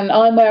at and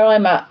I'm where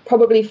I'm at,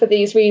 probably for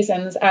these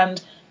reasons,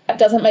 and that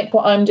doesn't make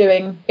what I'm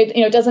doing,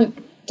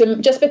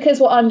 just because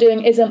what I'm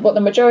doing isn't what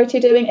the majority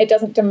are doing, it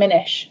doesn't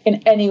diminish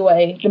in any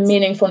way the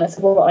meaningfulness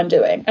of what I'm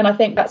doing. And I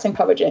think that's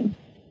encouraging.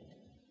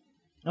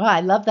 Oh,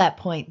 I love that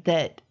point,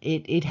 that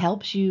it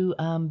helps you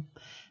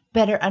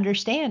better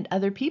understand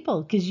other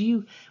people, because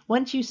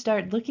once you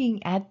start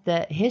looking at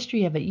the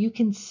history of it, you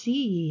can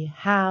see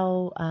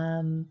how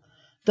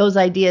those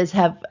ideas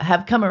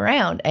have come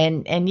around,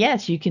 and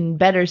yes, you can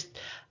better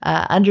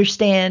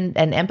understand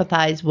and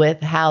empathize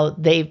with how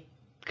they've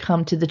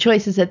come to the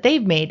choices that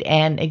they've made.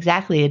 And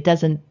exactly, it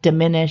doesn't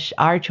diminish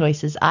our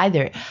choices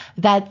either.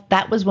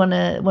 That was one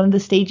of the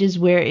stages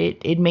where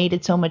it made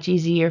it so much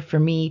easier for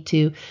me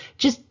to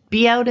just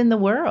be out in the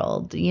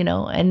world, you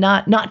know, and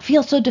not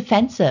feel so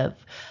defensive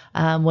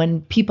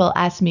when people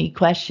ask me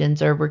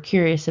questions or were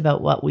curious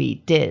about what we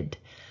did.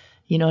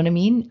 You know what I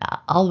mean?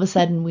 All of a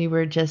sudden we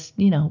were just,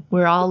 you know,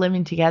 we're all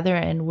living together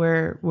and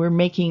we're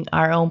making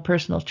our own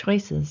personal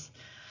choices.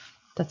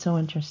 That's so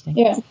interesting.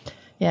 Yeah.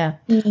 Yeah.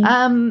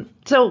 Mm-hmm.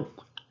 So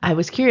I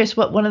was curious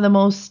what one of the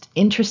most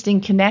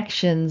interesting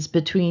connections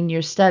between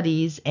your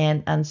studies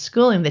and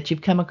unschooling that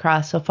you've come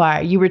across so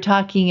far. You were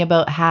talking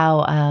about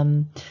how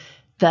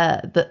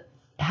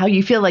how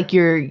you feel like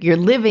you're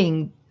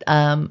living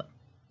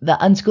the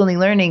unschooling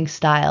learning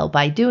style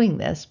by doing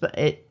this, but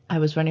I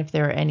was wondering if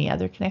there were any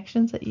other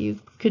connections that you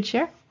could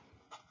share.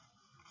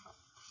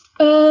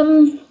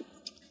 I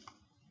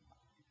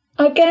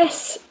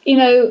guess, you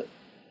know,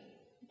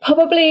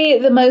 probably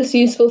the most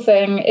useful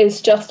thing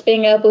is just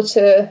being able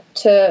to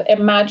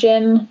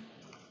imagine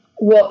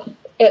what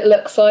it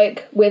looks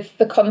like with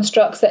the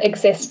constructs that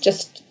exist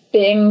just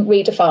being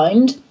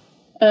redefined.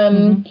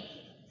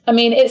 I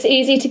mean, it's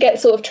easy to get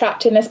sort of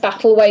trapped in this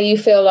battle where you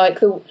feel like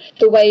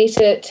the way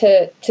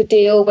to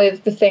deal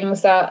with the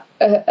things that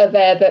are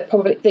there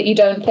that you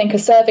don't think are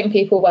serving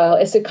people well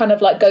is to kind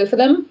of like go for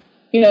them,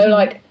 you know,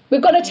 like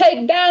we've got to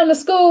take down the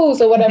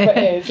schools or whatever it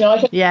is. You know,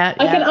 I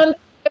can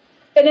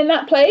been in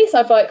that place.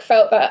 I've like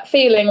felt that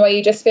feeling where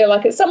you just feel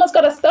like someone's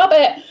got to stop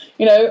it,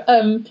 you know.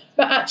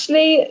 But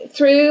actually,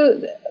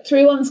 through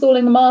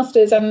unschooling the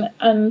masters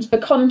and the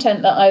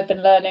content that I've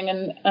been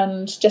learning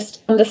and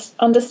just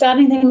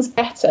understanding things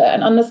better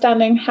and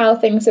understanding how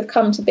things have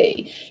come to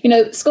be. You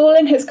know,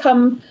 schooling has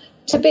come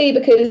to be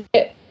because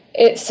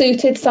it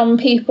suited some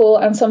people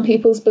and some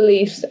people's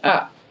beliefs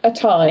at a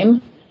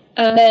time.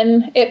 And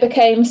then it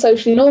became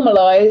socially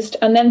normalised,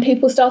 and then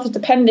people started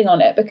depending on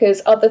it because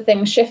other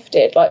things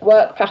shifted, like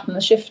work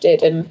patterns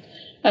shifted, and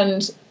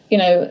you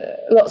know,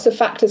 lots of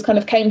factors kind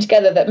of came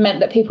together that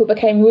meant that people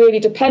became really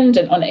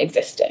dependent on it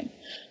existing.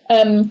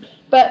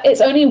 But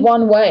it's only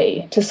one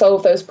way to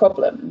solve those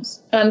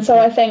problems. And so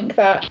I think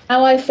that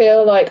now I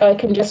feel like I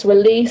can just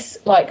release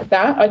like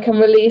that. I can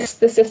release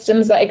the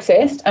systems that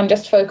exist and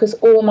just focus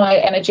all my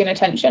energy and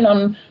attention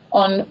on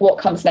what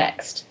comes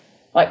next.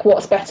 Like,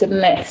 what's better than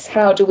this?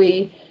 How do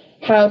we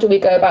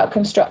go about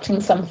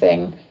constructing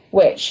something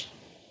which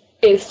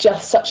is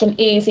just such an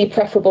easy,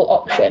 preferable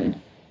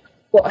option,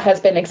 what has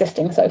been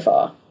existing so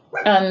far?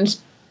 And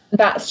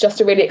that's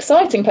just a really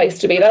exciting place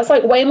to be. That's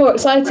like way more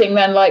exciting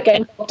than like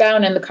getting bogged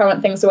down in the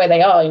current things the way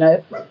they are, you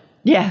know?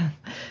 Yeah.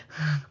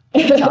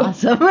 That's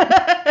awesome.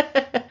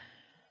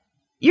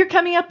 You're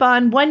coming up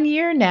on 1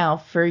 year now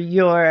for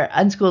your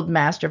Unschooled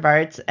Master of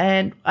Arts,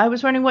 and I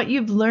was wondering what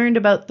you've learned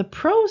about the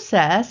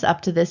process up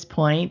to this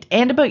point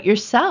and about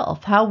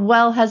yourself. How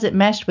well has it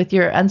meshed with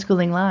your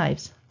unschooling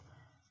lives?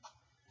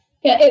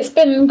 Yeah, it's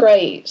been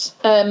great.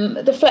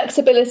 The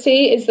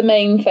flexibility is the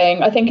main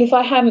thing. I think if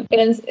I hadn't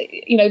been,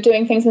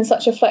 doing things in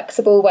such a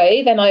flexible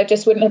way, then I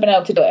just wouldn't have been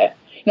able to do it.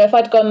 if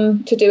I'd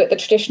gone to do it the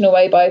traditional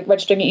way by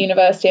registering at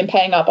university and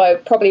paying up,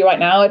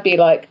 I'd be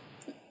like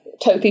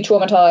totally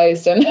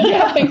traumatized and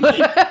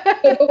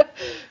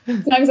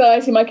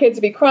anxiety. My kids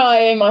would be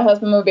crying. My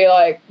husband would be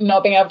like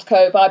not being able to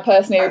cope. I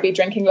personally would be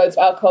drinking loads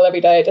of alcohol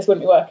every day. It just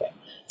wouldn't be working.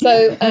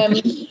 So,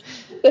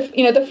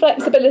 the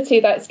flexibility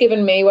that's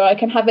given me, where I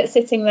can have it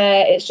sitting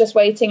there, it's just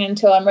waiting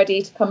until I'm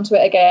ready to come to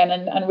it again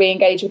and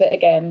re-engage with it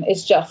again,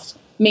 is just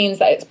means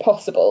that it's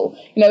possible.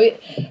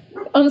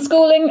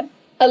 Unschooling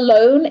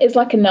alone is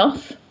like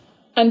enough,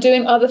 and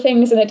doing other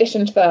things in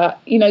addition to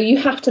that, you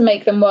have to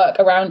make them work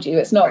around you.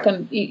 It's not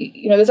going,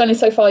 there's only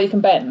so far you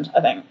can bend,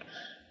 I think.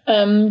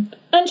 And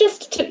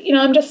just to,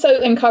 I'm just so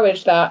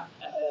encouraged that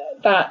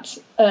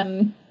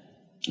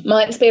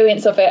my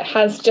experience of it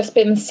has just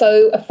been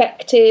so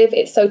effective.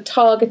 It's so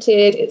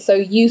targeted. It's so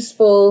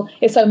useful.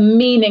 It's so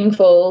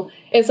meaningful.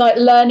 It's like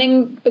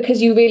learning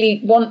because you really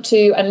want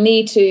to and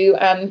need to,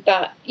 and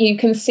that you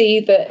can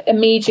see the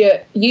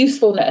immediate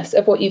usefulness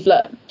of what you've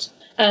learned.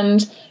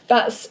 And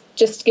that's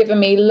just given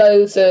me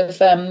loads of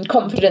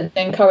confidence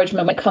and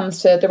encouragement when it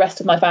comes to the rest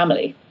of my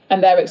family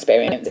and their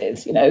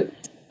experiences,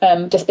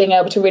 just being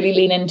able to really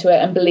lean into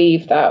it and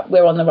believe that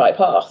we're on the right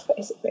path,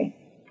 basically.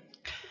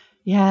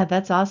 Yeah,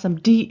 that's awesome.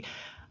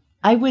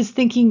 I was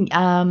thinking,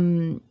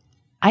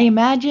 I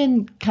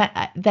imagine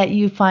that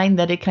you find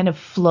that it kind of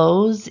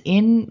flows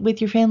in with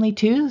your family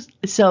too.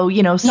 So,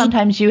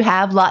 sometimes you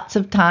have lots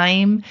of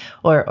time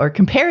or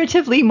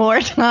comparatively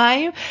more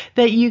time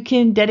that you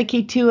can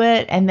dedicate to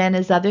it. And then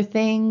as other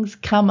things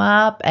come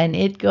up and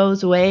it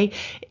goes away,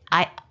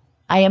 I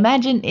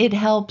imagine it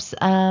helps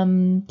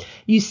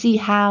you see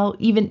how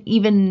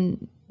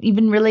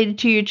even related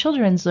to your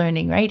children's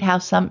learning, right? How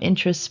some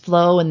interests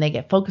flow and they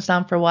get focused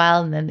on for a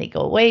while and then they go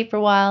away for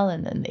a while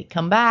and then they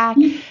come back.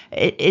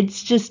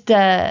 It's just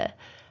a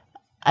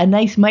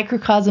nice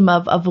microcosm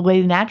of the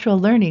way natural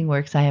learning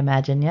works, I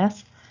imagine,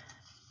 yes?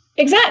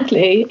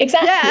 Exactly.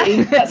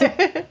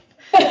 Yeah.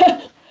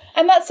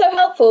 And that's so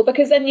helpful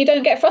because then you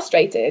don't get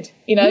frustrated,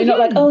 You're not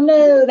like, oh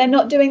no, they're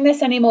not doing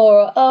this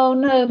anymore. Or, oh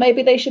no,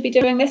 maybe they should be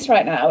doing this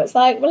right now. It's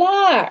like,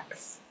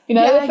 relax,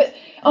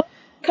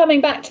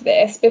 coming back to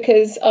this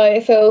because I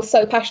feel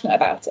so passionate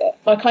about it.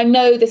 Like, I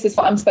know this is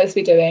what I'm supposed to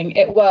be doing.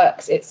 It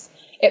works. It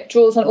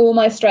draws on all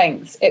my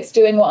strengths. It's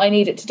doing what I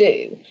need it to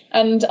do.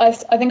 And I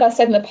think I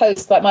said in the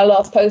post, like my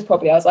last post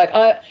probably, I was like,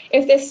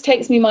 if this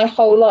takes me my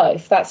whole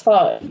life, that's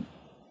fine.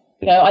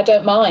 I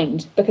don't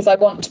mind because I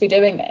want to be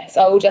doing this.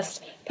 I will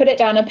just put it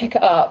down and pick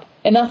it up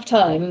enough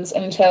times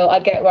until I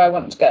get where I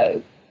want to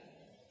go.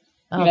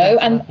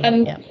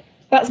 And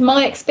that's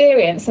my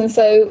experience. And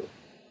so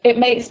it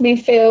makes me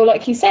feel,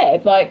 like you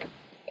said, like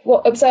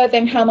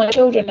observing how my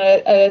children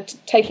are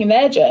taking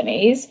their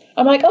journeys.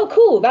 I'm like, oh,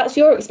 cool, that's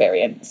your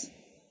experience.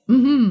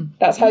 Mm-hmm.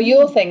 That's how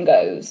your thing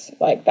goes.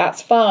 Like,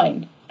 that's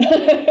fine.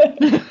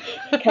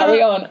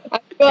 Carry on.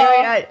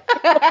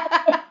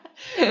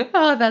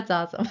 Oh, that's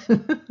awesome.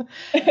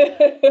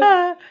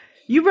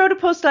 You wrote a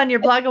post on your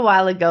blog a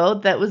while ago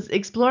that was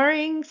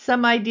exploring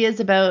some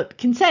ideas about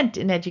consent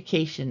in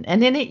education.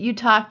 And in it, you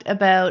talked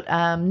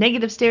about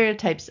negative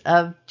stereotypes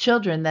of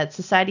children that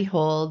society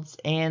holds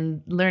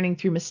and learning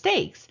through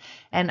mistakes.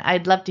 And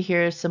I'd love to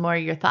hear some more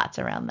of your thoughts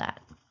around that.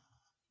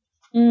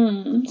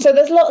 So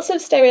there's lots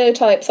of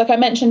stereotypes, like I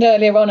mentioned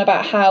earlier on,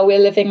 about how we're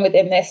living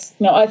within this,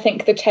 I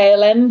think the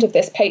tail end of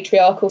this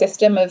patriarchal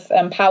system of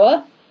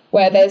power,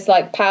 where there's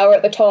like power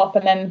at the top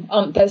and then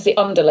there's the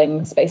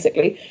underlings,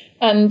 basically.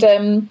 And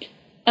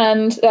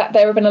that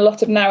there have been a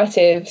lot of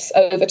narratives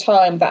over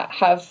time that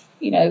have,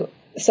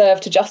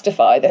 served to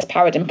justify this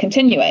paradigm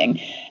continuing.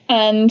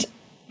 And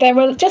there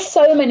are just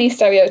so many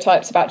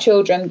stereotypes about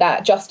children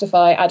that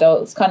justify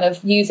adults kind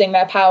of using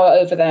their power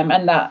over them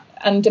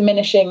and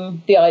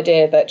diminishing the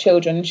idea that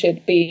children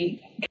should be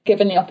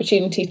given the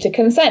opportunity to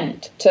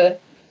consent to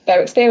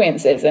their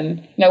experiences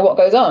and what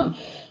goes on.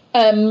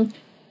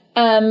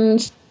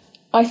 And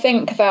I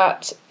think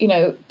that,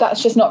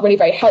 that's just not really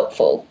very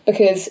helpful,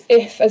 because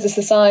if as a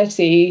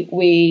society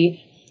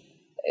we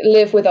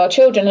live with our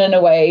children in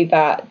a way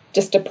that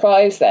just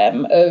deprives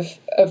them of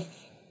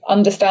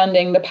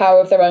understanding the power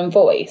of their own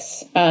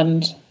voice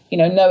and,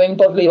 knowing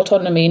bodily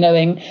autonomy,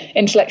 knowing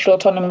intellectual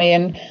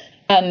autonomy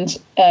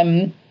and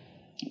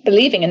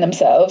believing in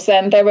themselves,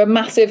 then there are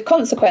massive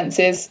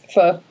consequences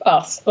for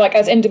us, like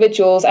as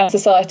individuals and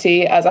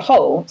society as a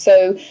whole.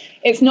 So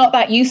it's not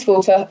that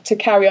useful to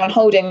carry on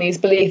holding these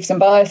beliefs and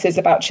biases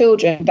about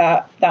children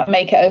that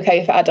make it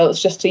okay for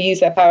adults just to use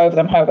their power over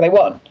them however they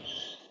want.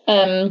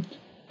 And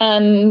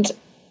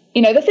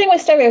the thing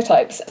with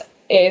stereotypes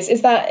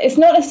is that it's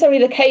not necessarily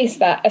the case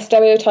that a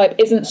stereotype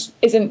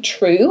isn't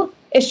true.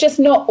 It's just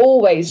not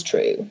always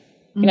true.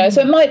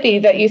 So it might be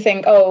that you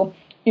think,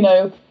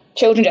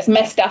 children just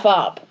mess stuff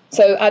up,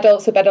 so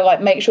adults are better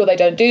make sure they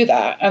don't do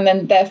that, and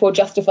then therefore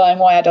justifying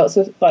why adults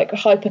are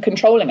hyper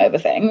controlling over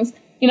things.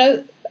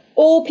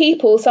 All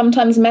people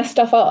sometimes mess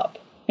stuff up.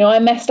 I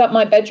messed up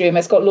my bedroom,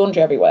 it's got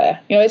laundry everywhere.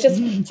 It's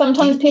just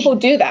sometimes people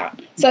do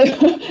that. So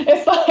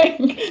it's like,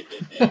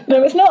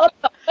 it's not,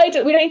 we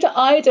don't need to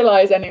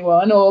idolize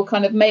anyone or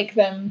kind of make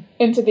them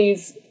into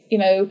these,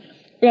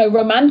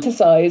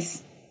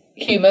 romanticize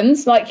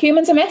humans. Like,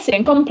 humans are messy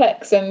and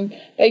complex, and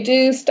they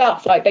do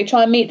stuff, like they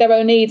try and meet their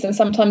own needs, and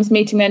sometimes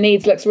meeting their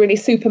needs looks really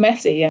super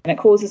messy, and it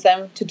causes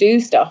them to do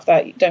stuff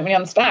that you don't really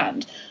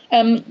understand.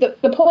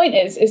 The point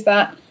is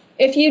that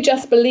if you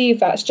just believe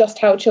that's just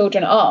how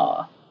children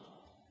are,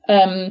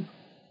 then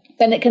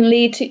it can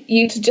lead to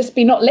you to just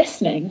be not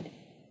listening.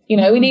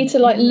 We need to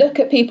like look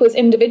at people as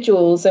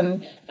individuals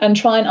and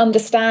try and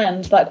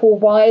understand, like, well,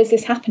 why is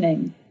this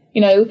happening?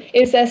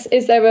 Is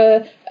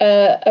there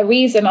a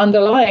reason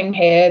underlying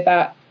here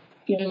that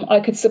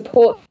I could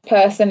support the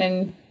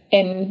person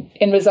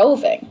in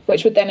resolving,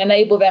 which would then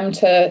enable them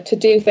to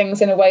do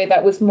things in a way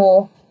that was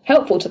more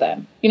helpful to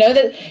them.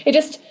 That it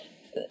just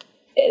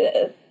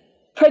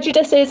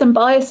prejudices and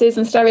biases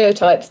and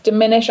stereotypes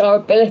diminish our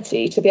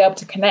ability to be able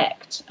to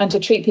connect and to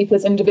treat people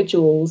as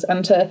individuals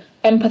and to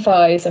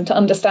empathize and to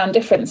understand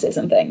differences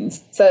and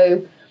things.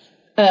 So,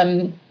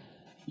 does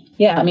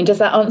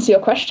that answer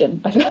your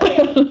question? Like,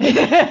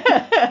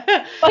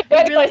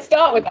 where did I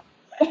start with that?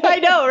 I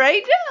know,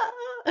 right?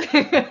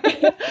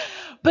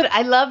 But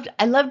I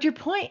loved your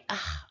point.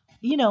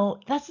 We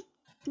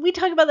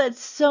talk about that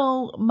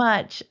so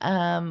much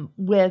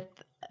with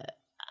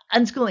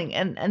unschooling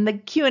and the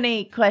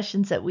Q&A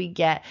questions that we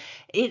get.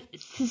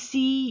 It's to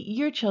see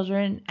your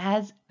children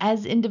as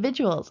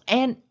individuals,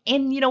 and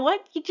you know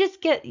what, you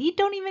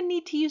don't even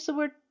need to use the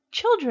word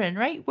children,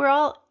 right? We're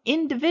all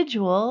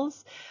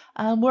individuals.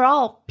 We're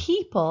all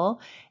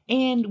people,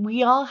 and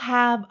we all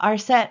have our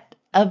set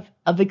of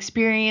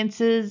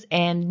experiences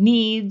and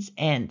needs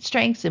and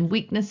strengths and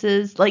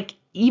weaknesses, like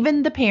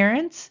even the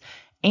parents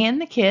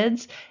and the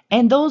kids,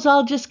 and those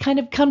all just kind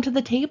of come to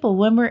the table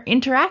when we're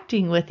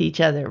interacting with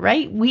each other,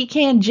 right? We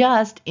can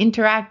just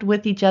interact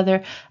with each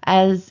other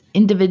as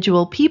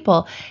individual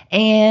people.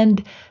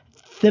 And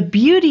the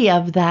beauty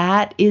of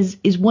that is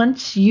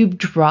once you've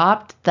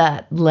dropped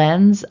that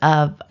lens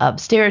of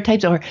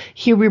stereotypes, or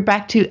here we're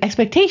back to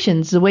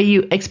expectations, the way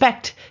you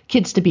expect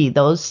kids to be,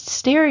 those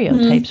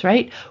stereotypes,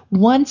 right?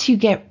 Once you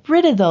get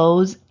rid of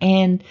those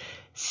and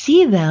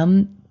see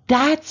them,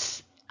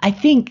 that's, I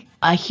think,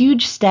 a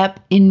huge step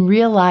in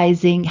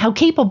realizing how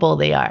capable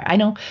they are. I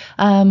know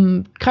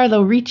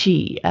Carlo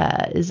Ricci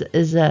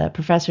is a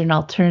professor in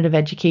alternative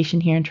education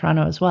here in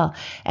Toronto as well,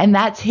 and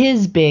that's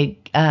his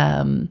big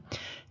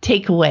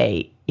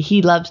takeaway.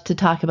 He loves to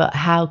talk about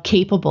how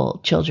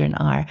capable children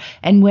are.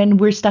 And when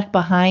we're stuck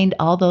behind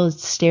all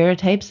those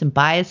stereotypes and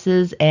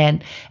biases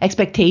and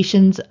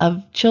expectations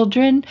of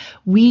children,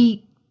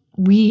 we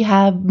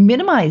have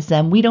minimized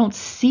them. We don't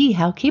see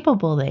how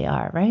capable they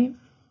are, right?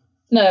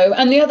 No,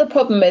 and the other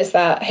problem is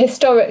that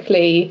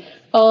historically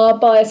our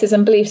biases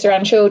and beliefs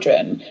around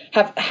children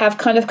have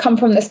kind of come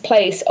from this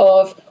place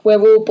of we're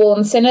all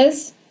born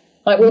sinners,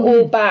 like we're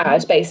all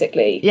bad,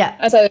 basically. Yeah.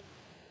 And so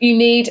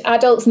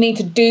adults need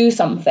to do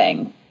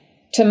something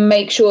to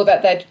make sure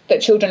that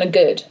children are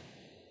good.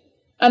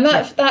 And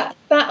that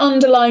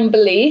underlying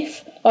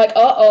belief, like,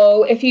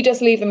 if you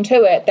just leave them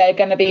to it, they're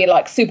going to be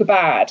like super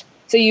bad.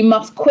 So you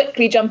must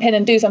quickly jump in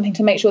and do something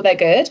to make sure they're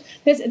good.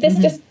 This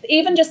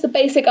just the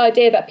basic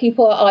idea that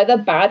people are either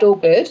bad or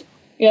good,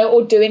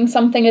 or doing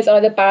something is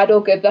either bad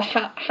or good.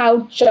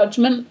 How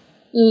judgment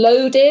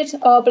loaded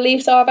our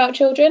beliefs are about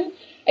children.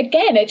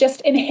 Again, it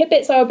just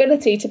inhibits our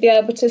ability to be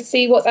able to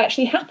see what's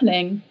actually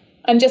happening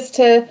and just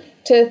to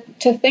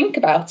think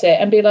about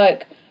it and be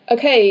like,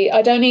 okay,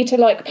 I don't need to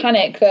like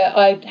panic that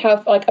I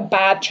have like a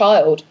bad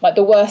child, like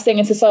the worst thing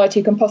in society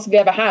you can possibly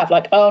ever have.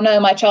 Like, oh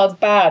no, my child's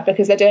bad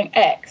because they're doing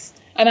X.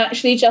 And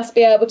actually just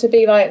be able to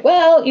be like,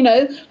 well,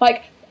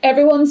 like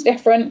everyone's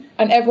different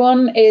and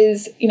everyone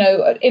is,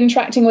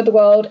 interacting with the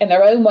world in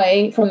their own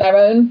way from their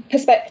own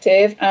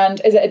perspective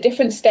and is at a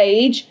different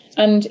stage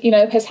and,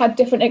 has had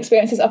different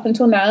experiences up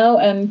until now.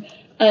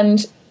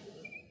 And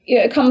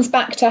it comes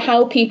back to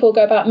how people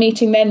go about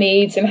meeting their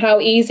needs and how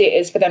easy it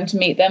is for them to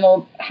meet them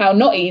or how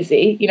not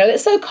easy.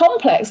 It's so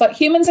complex. Like,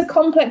 humans are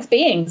complex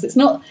beings. It's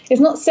not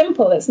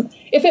simple.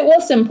 If it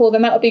was simple,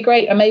 then that would be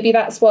great. And maybe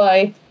that's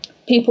why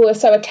people are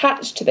so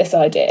attached to this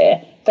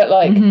idea that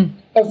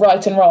of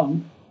right and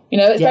wrong.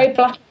 It's very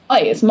black and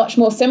white. It's much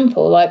more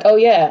simple. Like, oh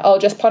yeah, I'll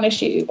just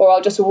punish you or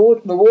I'll just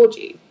reward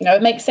you.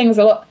 It makes things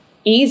a lot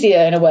easier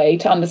in a way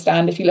to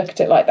understand if you look at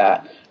it like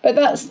that. But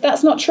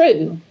that's not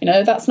true.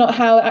 That's not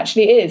how it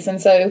actually is. And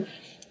so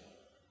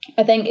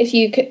I think if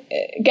you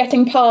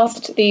getting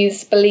past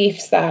these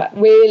beliefs that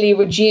really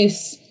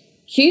reduce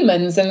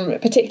humans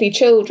and particularly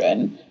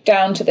children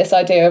down to this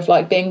idea of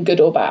like being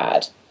good or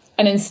bad,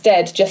 and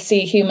instead just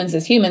see humans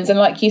as humans. And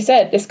like you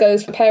said, this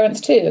goes for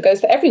parents too. It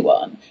goes for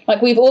everyone.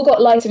 Like, we've all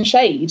got light and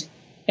shade.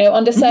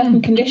 Under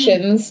certain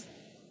conditions,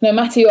 no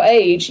matter your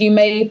age, you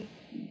may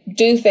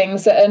do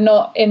things that are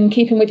not in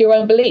keeping with your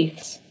own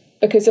beliefs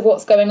because of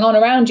what's going on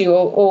around you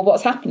or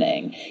what's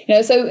happening.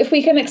 So if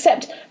we can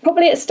accept,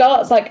 probably it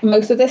starts like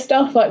most of this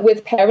stuff, like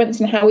with parents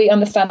and how we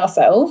understand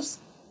ourselves.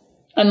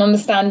 and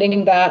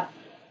understanding that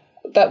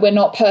we're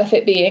not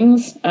perfect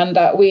beings, and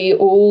that we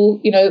all,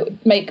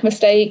 make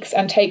mistakes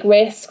and take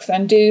risks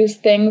and do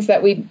things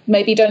that we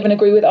maybe don't even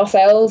agree with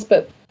ourselves,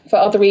 but for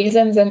other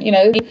reasons. And,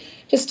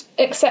 just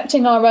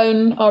accepting our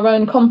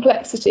own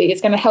complexity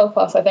is going to help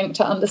us, I think,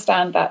 to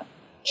understand that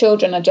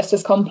children are just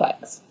as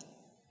complex.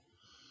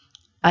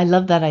 I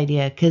love that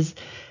idea because,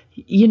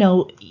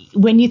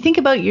 when you think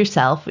about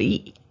yourself,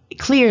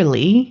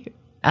 clearly,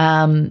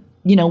 when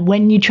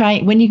you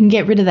can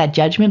get rid of that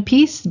judgment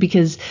piece,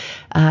 because,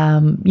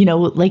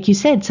 like you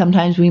said,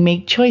 sometimes we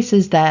make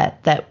choices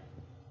that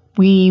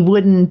we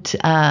wouldn't,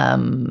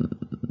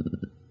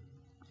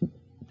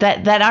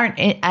 that aren't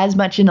as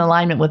much in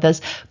alignment with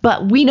us,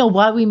 but we know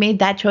why we made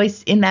that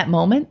choice in that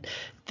moment.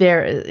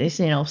 There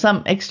is,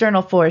 some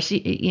external force,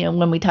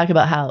 when we talk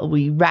about how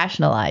we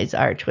rationalize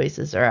our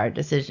choices or our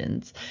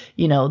decisions,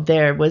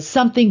 there was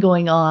something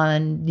going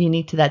on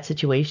unique to that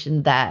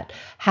situation that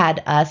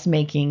had us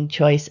making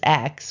choice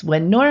X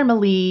when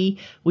normally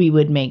we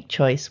would make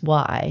choice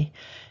Y,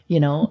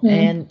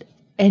 and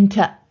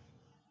to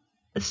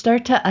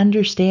start to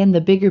understand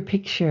the bigger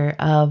picture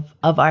of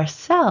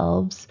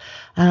ourselves,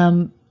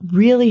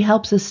 really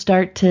helps us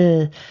start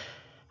to,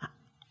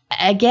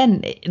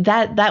 again,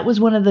 that was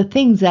one of the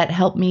things that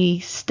helped me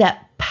step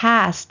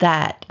past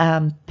that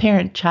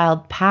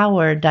parent-child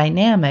power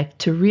dynamic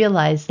to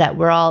realize that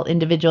we're all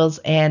individuals,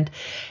 and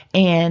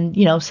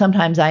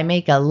sometimes I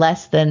make a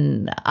less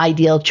than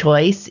ideal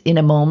choice in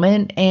a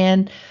moment,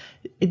 and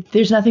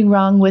there's nothing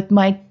wrong with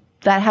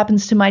that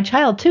happens to my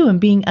child too,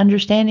 and being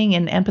understanding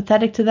and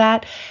empathetic to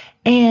that.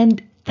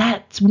 And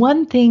that's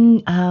one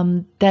thing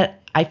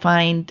that I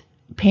find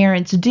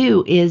parents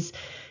do is,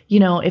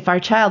 if our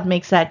child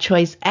makes that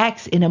choice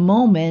X in a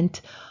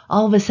moment,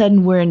 all of a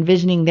sudden we're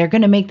envisioning they're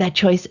going to make that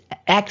choice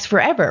X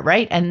forever,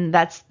 right? And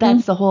that's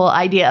the whole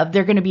idea of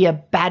they're going to be a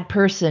bad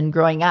person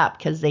growing up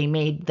because they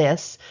made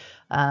this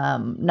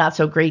not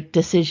so great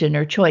decision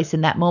or choice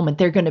in that moment.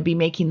 They're going to be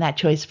making that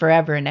choice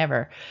forever and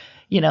ever.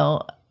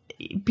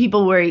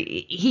 People where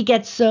he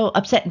gets so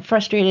upset and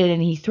frustrated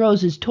and he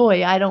throws his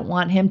toy. I don't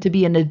want him to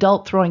be an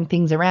adult throwing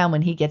things around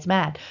when he gets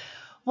mad.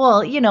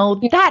 Well,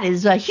 that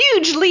is a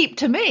huge leap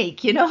to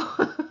make,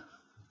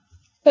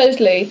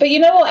 Totally. But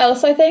what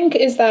else I think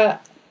is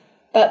that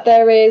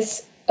there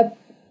is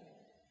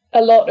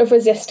a lot of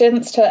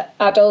resistance to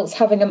adults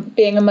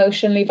being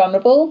emotionally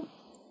vulnerable.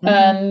 Mm-hmm.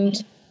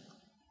 And,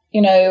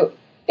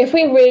 if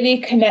we really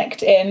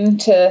connect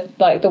into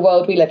the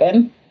world we live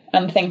in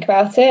and think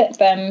about it,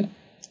 then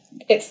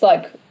it's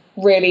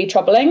really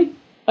troubling,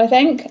 I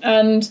think.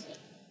 And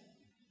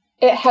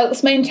it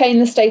helps maintain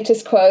the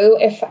status quo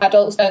if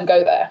adults don't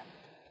go there.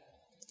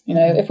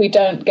 If we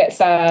don't get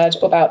sad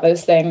about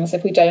those things,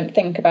 if we don't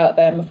think about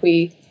them, if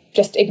we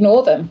just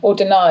ignore them or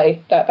deny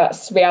that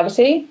that's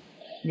reality.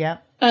 Yeah.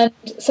 And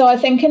so I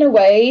think in a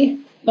way,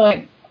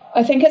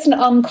 I think it's an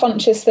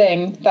unconscious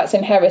thing that's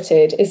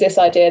inherited, is this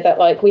idea that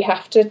we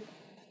have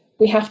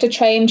to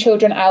train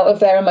children out of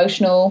their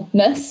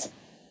emotionalness.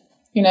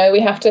 We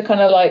have to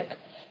kind of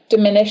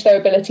diminish their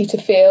ability to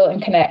feel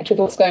and connect with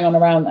what's going on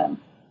around them.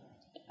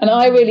 And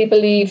I really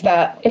believe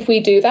that if we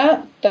do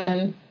that,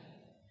 then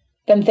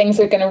things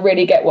are going to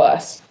really get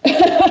worse.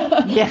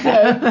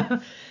 Yeah.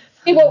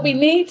 What we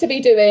need to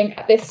be doing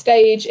at this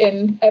stage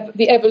in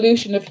the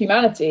evolution of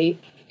humanity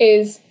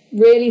is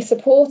really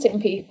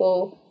supporting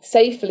people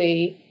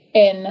safely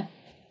in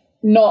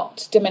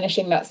not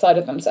diminishing that side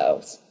of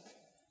themselves.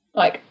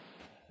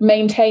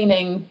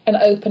 Maintaining an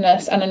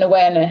openness and an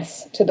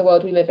awareness to the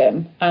world we live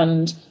in,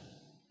 and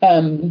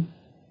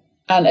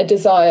a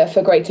desire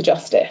for greater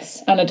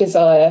justice, and a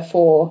desire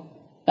for,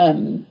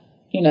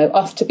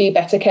 us to be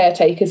better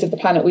caretakers of the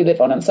planet we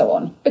live on, and so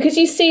on. Because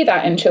you see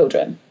that in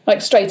children,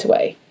 straight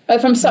away,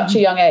 from such a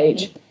young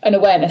age, an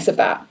awareness of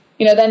that.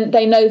 Then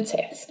they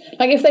notice.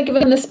 If they're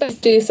given the space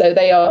to do so,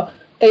 they are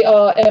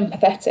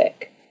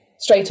empathetic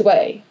straight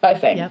away, I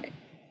think. Yep.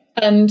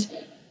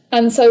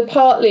 And so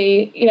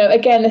partly,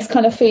 again, this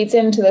kind of feeds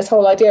into this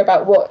whole idea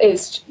about what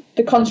is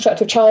the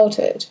construct of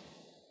childhood.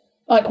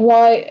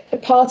 Why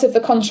part of the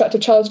construct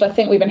of childhood I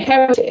think we've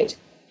inherited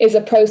is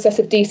a process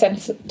of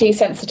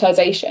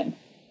desensitization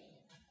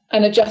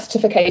and a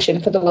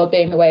justification for the world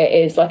being the way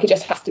it is. It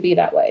just has to be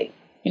that way,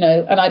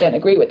 and I don't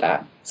agree with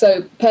that.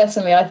 So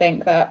personally, I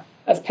think that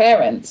as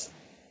parents,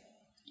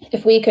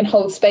 if we can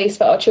hold space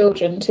for our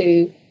children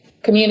to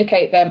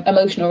communicate their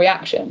emotional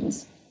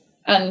reactions,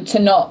 and to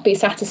not be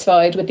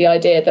satisfied with the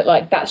idea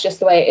that that's just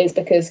the way it is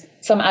because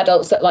some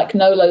adults that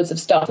know loads of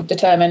stuff have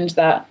determined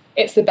that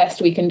it's the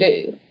best we can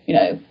do,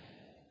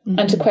 mm-hmm.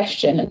 and to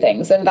question and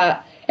things. And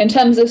that in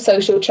terms of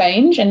social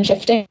change and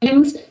shifting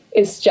things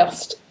is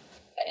just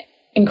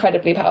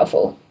incredibly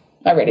powerful.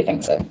 I really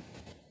think so.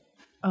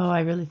 Oh,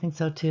 I really think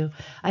so too.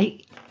 I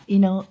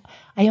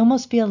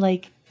almost feel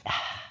like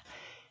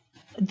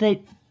that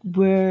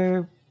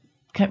we're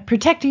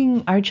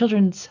protecting our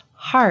children's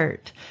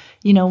heart.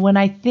 When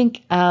I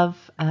think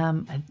of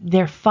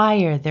their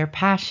fire, their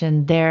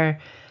passion, their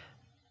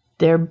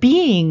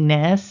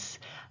beingness,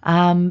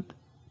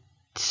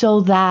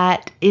 so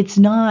that it's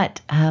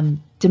not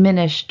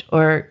diminished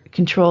or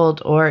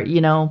controlled, or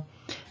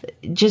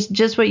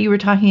just what you were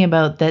talking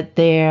about, that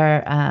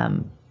they're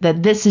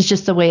that this is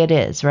just the way it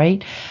is,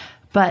 right?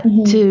 But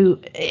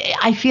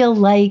I feel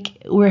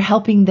like we're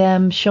helping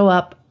them show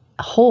up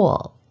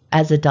whole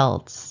as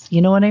adults.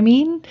 You know what I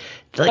mean?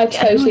 Like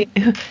I totally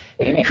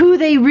who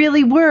they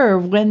really were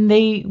when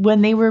they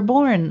were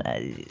born.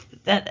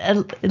 That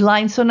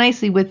aligns so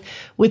nicely with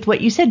what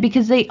you said,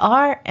 because they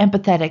are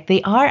empathetic,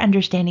 they are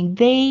understanding,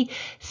 they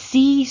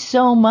see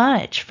so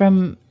much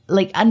from,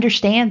 like,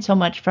 understand so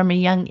much from a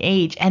young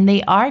age, and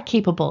they are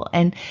capable.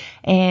 And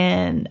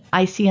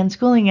I see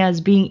unschooling as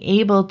being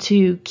able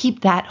to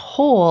keep that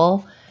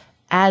whole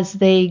as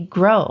they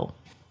grow.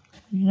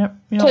 You know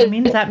what I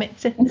mean? Does that make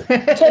sense?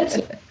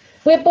 Totally.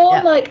 We're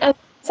born like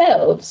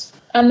ourselves,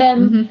 and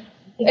then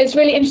it's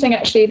really interesting,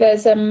 actually.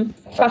 There's a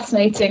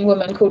fascinating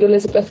woman called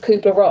Elizabeth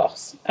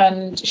Kubler-Ross,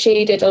 and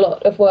she did a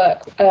lot of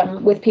work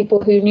with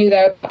people who knew they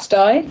were about to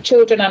die,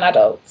 children and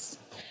adults.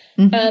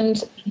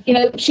 And,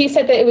 she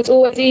said that it was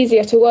always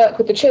easier to work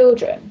with the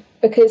children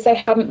because they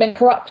hadn't been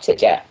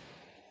corrupted yet.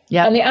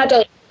 Yeah. And the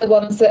adults are the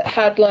ones that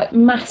had, like,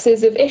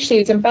 masses of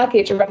issues and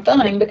baggage around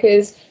dying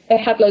because they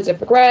had loads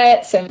of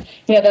regrets, and,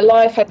 their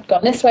life had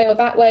gone this way or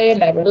that way,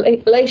 and their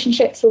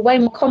relationships were way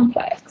more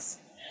complex.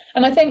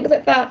 And I think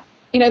that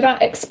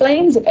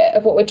explains a bit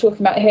of what we're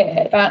talking about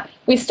here, that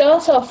we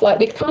start off, like,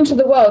 we come to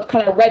the world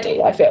kind of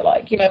ready, I feel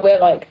like. We're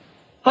like,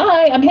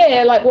 hi, I'm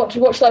here, like, what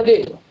shall I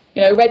do?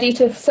 Ready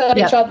to serve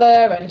each other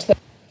and to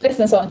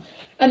listen and so on.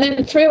 And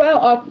then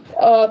throughout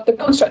the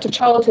construct of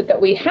childhood that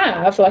we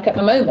have, like at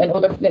the moment,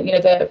 or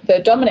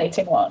the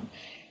dominating one,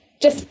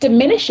 just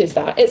diminishes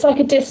that. It's like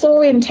a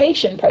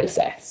disorientation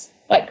process.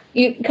 Like,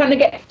 you kind of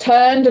get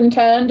turned and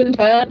turned and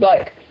turned,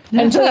 like,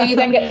 until you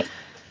then get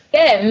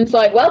again,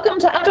 like, welcome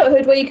to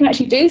adulthood, where you can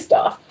actually do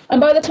stuff.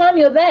 And by the time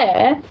you're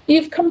there,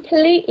 you've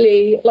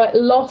completely, like,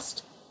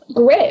 lost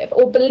grip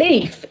or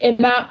belief in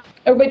that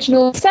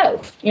original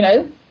self,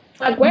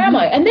 like, where am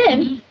I? And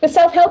then the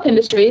self-help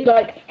industry,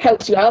 like,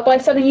 helps you out by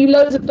selling you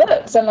loads of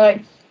books and,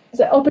 like,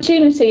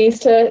 opportunities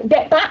to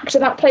get back to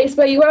that place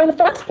where you were in the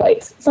first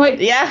place. It's like,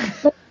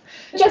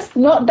 just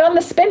not done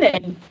the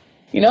spinning.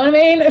 You know what I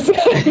mean?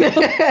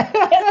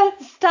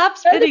 Stop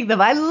spinning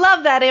them. I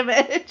love that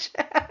image.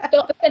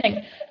 Stop the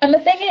spinning. And the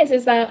thing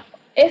is that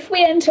if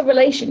we enter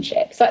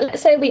relationships, like,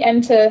 let's say we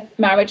enter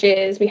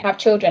marriages, we have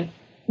children,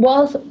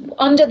 whilst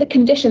under the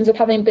conditions of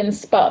having been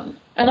spun,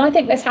 and I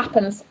think this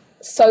happens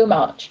so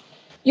much,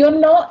 you're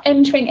not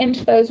entering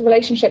into those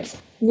relationships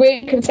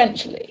really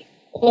consensually,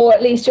 or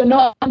at least you're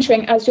not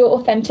entering as your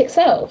authentic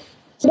self.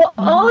 So what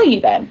are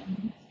you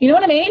then? You know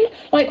what I mean?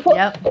 Like, what?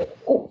 Yep.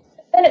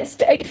 Then it's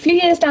a few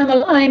years down the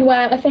line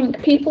where I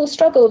think people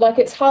struggle. Like,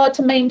 it's hard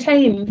to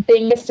maintain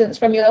being distant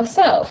from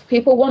yourself.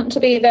 People want to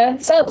be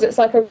themselves. It's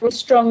like a really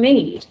strong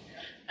need.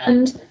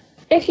 And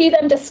if you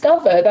then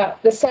discover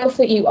that the self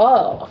that you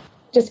are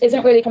just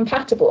isn't really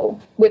compatible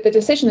with the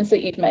decisions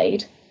that you've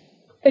made,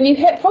 then you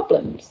hit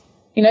problems.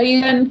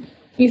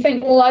 You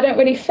think, well, I don't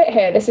really fit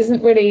here. This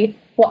isn't really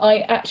what I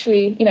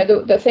actually,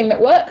 the thing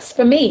that works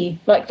for me,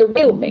 like the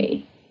real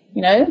me,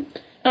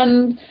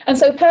 And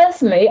so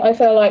personally, I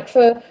feel like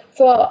for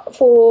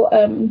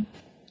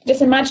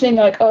just imagining,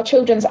 like, our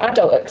children's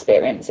adult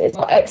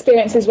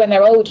experiences when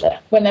they're older,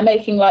 when they're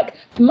making, like,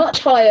 much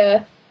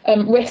higher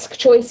risk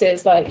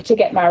choices, like to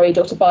get married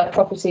or to buy a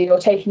property or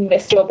taking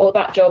this job or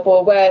that job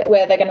or where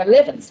they're going to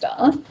live and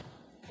stuff,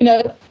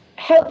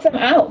 help them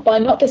out by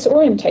not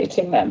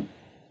disorientating them.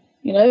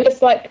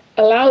 Just, like,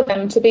 allow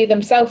them to be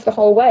themselves the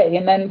whole way,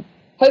 and then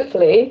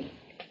hopefully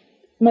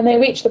when they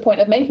reach the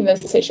point of making those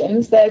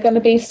decisions, they're going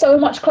to be so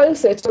much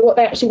closer to what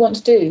they actually want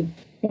to do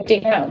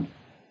deep down.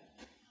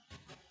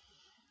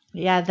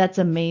 Yeah, that's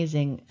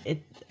amazing.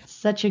 It's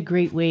such a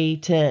great way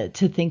to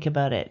think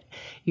about it.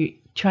 You're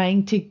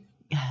trying to,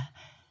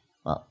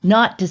 well,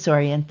 not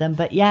disorient them,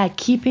 but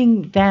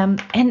keeping them,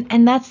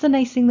 and that's the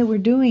nice thing that we're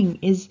doing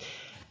is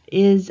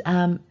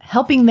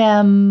helping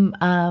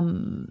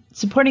them,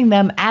 supporting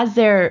them as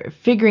they're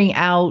figuring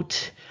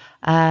out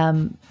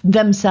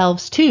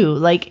themselves too.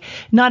 Like,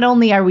 not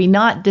only are we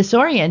not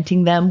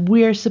disorienting them,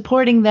 we're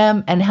supporting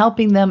them and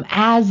helping them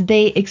as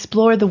they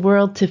explore the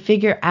world to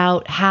figure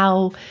out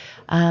how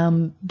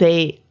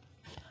they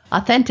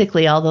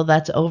authentically, although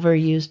that's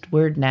overused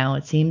word now,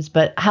 it seems,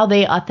 but how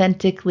they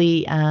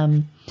authentically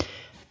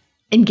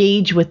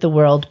engage with the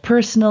world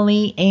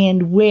personally,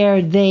 and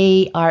where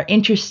they are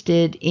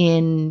interested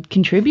in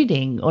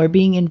contributing or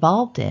being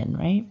involved in,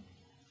 right?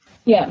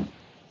 Yeah,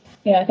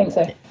 I think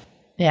so.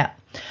 Yeah.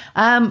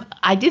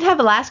 I did have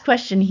a last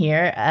question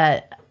here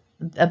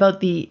about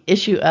the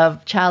issue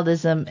of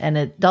childism and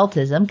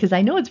adultism, because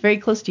I know it's very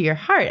close to your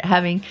heart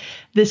having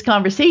this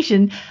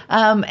conversation.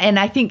 And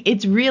I think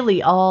it's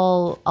really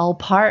all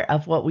part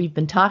of what we've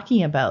been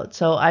talking about.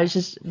 So I was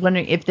just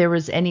wondering if there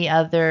was any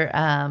other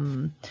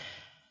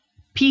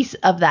piece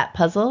of that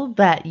puzzle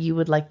that you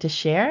would like to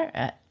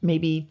share,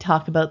 maybe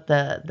talk about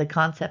the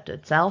concept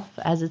itself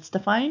as it's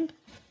defined.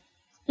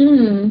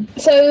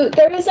 So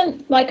there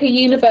isn't, like, a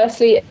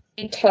universally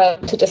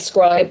term to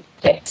describe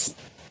this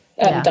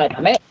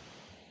dynamic.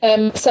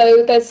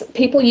 So there's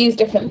people use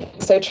different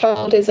things. So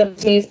childism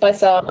is used by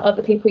some,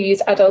 other people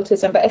use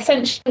adultism, but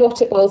essentially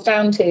what it boils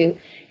down to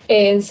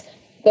is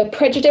the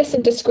prejudice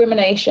and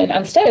discrimination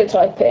and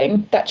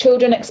stereotyping that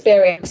children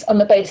experience on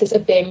the basis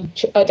of being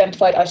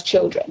identified as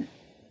children.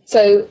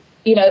 So,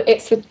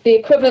 it's the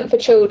equivalent for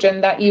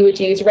children that you would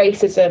use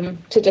racism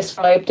to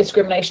describe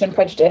discrimination and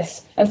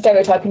prejudice and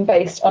stereotyping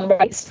based on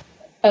race,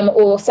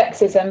 or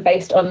sexism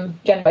based on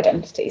gender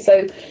identity.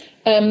 So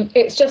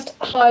it's just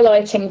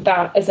highlighting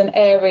that as an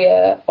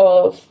area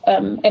of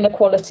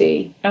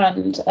inequality,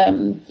 and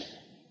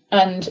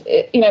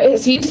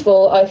it's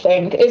useful. I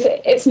think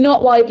it's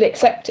not widely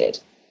accepted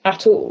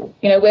at all.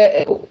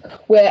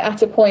 We're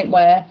at a point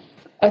where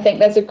I think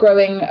there's a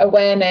growing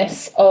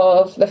awareness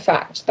of the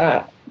fact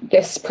that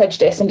this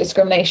prejudice and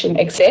discrimination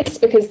exists,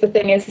 because the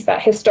thing is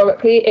that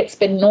historically it's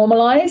been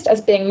normalized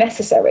as being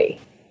necessary.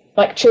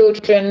 Like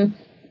children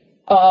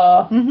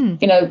are,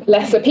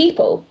 lesser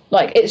people.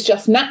 Like it's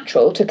just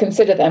natural to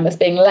consider them as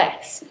being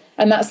less.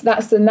 And that's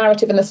the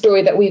narrative and the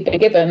story that we've been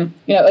given,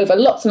 over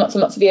lots and lots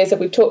and lots of years that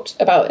we've talked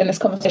about in this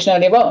conversation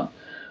earlier on.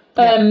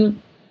 Yeah.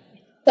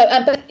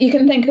 But you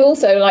can think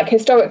also, like,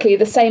 historically,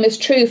 the same is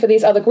true for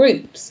these other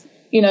groups.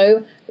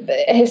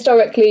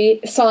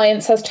 Historically,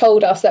 science has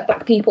told us that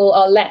Black people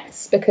are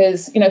less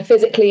because,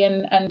 physically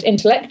and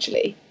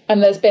intellectually.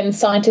 And there's been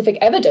scientific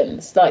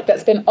evidence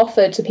that's been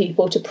offered to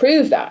people to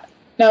prove that.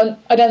 Now,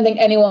 I don't think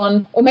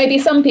anyone, or maybe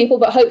some people,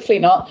 but hopefully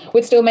not,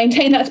 would still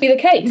maintain that to be the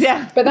case.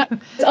 Yeah. But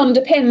that's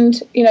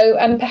underpinned,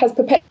 and has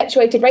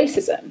perpetuated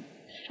racism.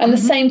 And the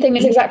same thing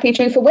is exactly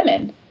true for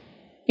women.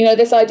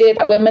 This idea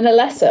that women are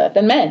lesser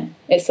than men.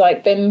 It's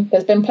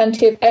there's been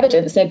plenty of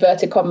evidence, in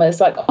inverted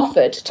commas,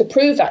 offered to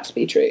prove that to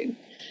be true.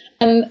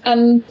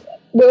 And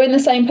we're in the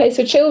same place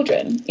with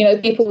children.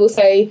 People will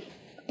say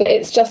that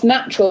it's just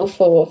natural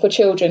for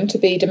children to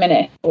be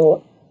diminished,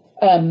 or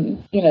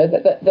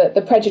that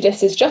the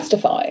prejudice is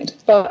justified.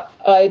 But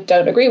I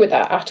don't agree with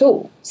that at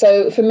all.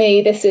 So for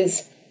me, this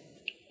is,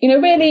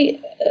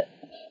 really,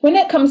 when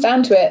it comes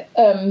down to it,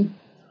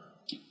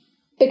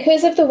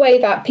 because of the way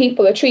that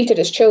people are treated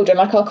as children,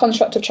 like our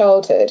construct of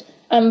childhood,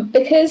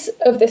 because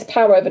of this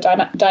power over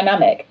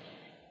dynamic,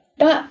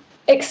 that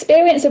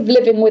experience of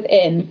living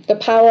within the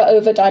power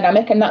over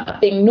dynamic and that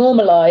being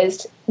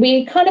normalized,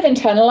 we kind of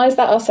internalize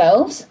that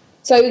ourselves.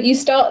 So you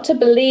start to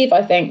believe,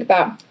 I think,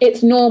 that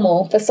it's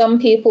normal for some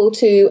people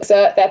to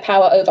exert their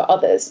power over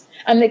others.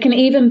 And it can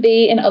even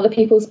be in other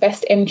people's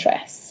best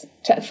interests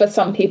for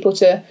some people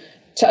to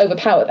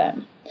overpower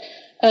them.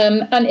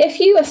 And if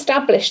you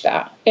establish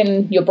that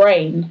in your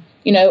brain,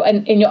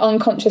 and in your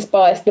unconscious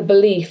bias, the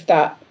belief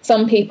that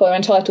some people are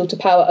entitled to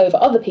power over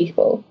other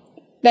people,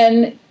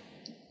 then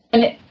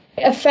it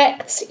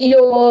affects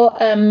your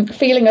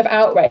feeling of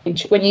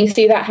outrage when you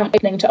see that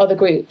happening to other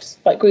groups,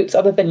 like groups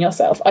other than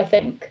yourself, I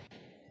think.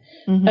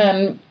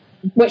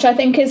 Which I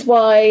think is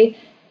why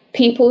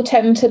people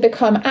tend to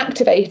become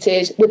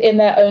activated within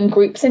their own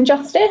group's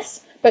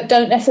injustice, but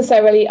don't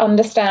necessarily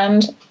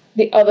understand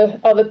the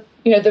other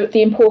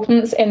the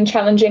importance in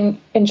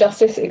challenging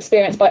injustice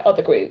experienced by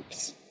other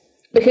groups,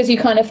 because you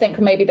kind of think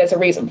maybe there's a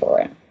reason for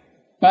it,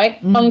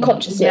 right?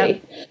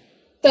 Unconsciously.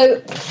 Yeah.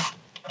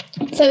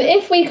 So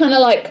if we kind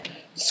of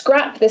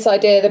scrap this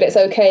idea that it's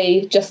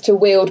okay just to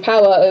wield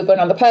power over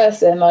another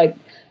person,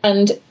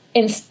 and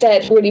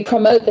instead really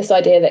promote this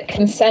idea that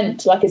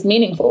consent is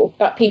meaningful,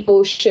 that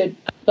people should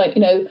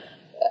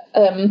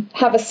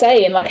have a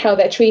say in how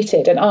they're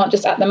treated and aren't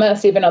just at the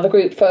mercy of another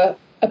group for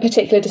a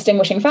particular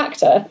distinguishing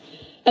factor.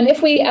 And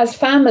if we as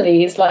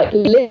families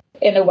live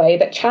in a way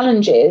that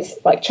challenges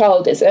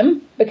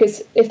childism,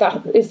 because if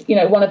that is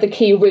one of the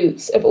key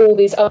roots of all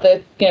these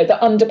other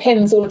that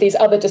underpins all of these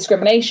other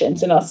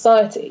discriminations in our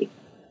society,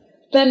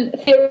 then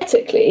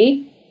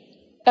theoretically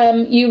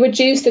you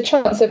reduce the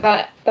chance of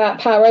that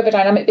power over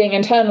dynamic being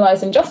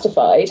internalized and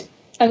justified.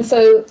 And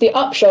so the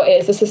upshot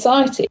is a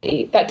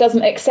society that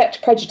doesn't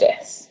accept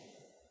prejudice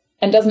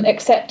and doesn't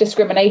accept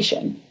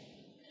discrimination.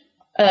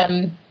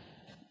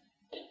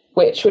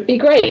 Which would be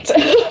great,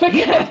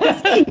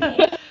 because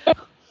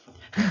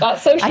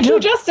that's social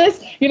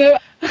justice, And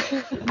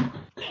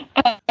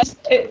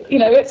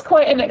it's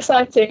quite an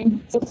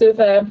exciting sort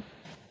of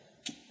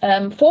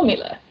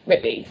formula,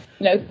 really.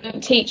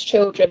 Don't teach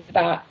children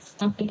that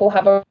some people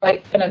have a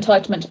right and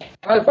entitlement to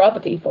power over other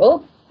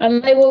people,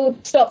 and they will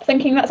stop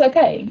thinking that's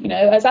okay,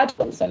 as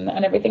adults and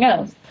everything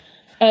else.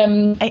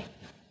 So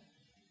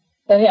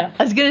yeah,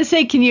 I was going to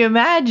say, can you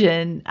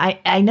imagine?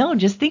 I know,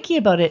 just thinking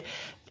about it.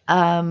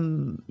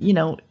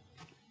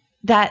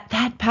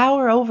 That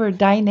power over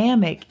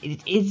dynamic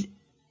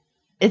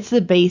it's the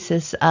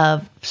basis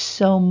of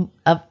so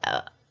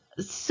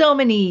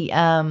many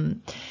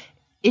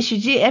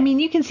issues. I mean,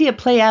 you can see it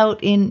play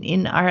out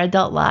in our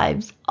adult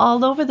lives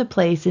all over the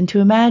place. And to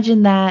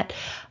imagine that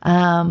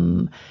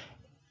we're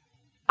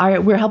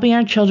helping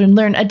our children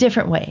learn a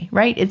different way,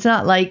 right? It's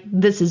not like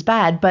this is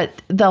bad,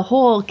 but the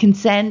whole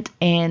consent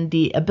and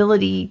the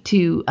ability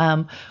to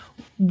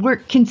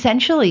work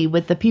consensually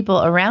with the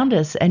people around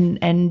us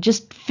and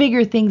just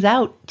figure things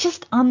out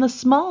just on the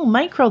small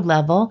micro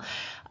level,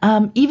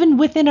 even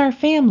within our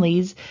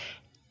families,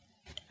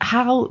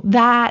 how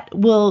that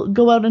will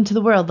go out into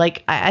the world.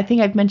 Like I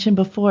think I've mentioned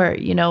before,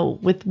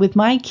 with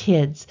my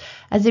kids,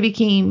 as they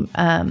became,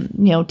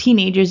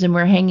 teenagers and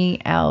we're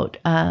hanging out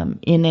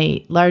in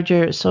a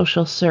larger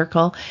social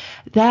circle,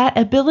 that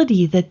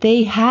ability that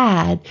they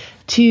had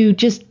to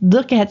just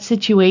look at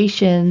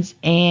situations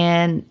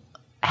and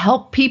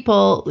help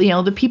people,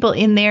 the people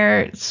in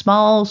their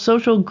small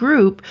social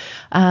group,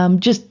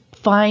 just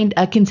find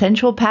a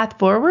consensual path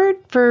forward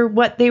for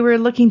what they were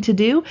looking to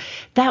do.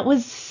 That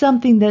was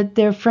something that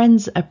their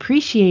friends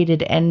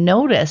appreciated and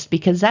noticed,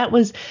 because that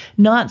was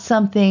not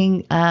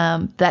something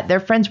that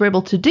their friends were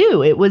able to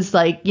do. It was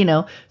like,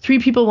 3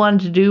 people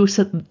wanted to do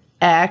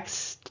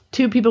X,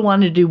 2 people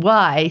wanted to do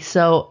Y,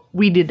 so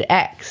we did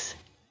X.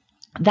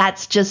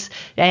 That's just,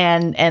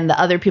 and the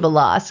other people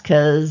lost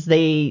because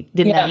they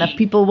didn't have enough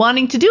people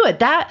wanting to do it.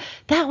 That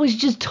was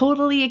just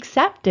totally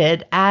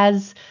accepted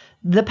as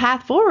the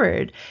path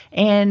forward.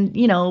 And,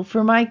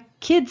 for my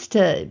kids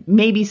to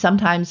maybe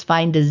sometimes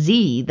find a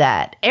Z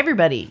that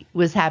everybody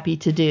was happy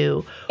to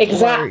do.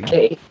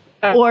 Exactly.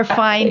 Or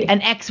find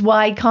an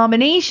XY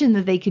combination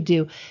that they could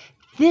do.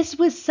 This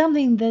was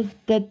something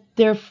that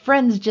their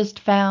friends just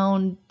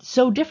found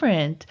so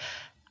different.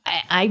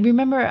 I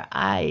remember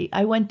I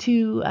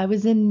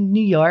was in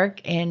New York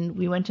and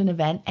we went to an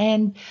event,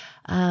 and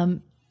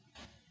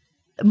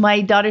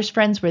my daughter's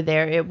friends were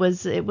there. It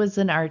was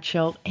an art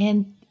show,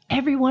 and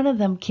every one of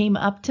them came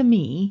up to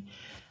me.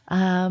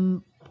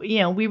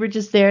 We were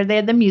just there. They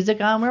had the music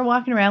on. We're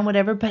walking around,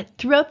 whatever. But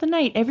throughout the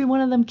night, every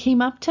one of them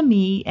came up to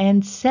me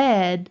and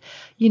said,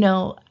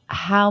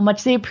 how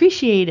much they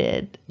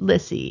appreciated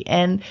Lissy.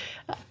 And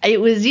it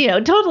was,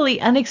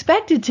 totally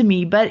unexpected to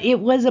me. But it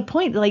was a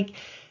point, like,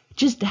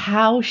 just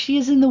how she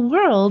is in the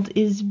world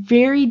is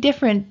very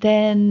different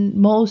than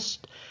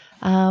most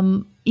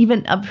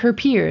even of her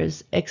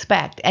peers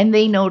expect, and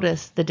they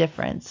notice the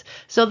difference.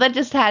 So that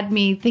just had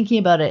me thinking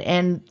about it.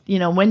 And,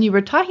 when you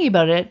were talking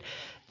about it,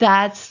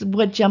 that's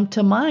what jumped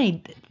to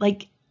mind.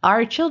 Like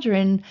our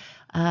children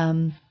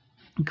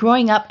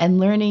growing up and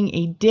learning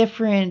a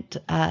different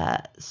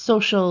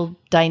social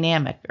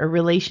dynamic or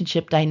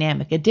relationship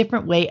dynamic, a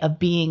different way of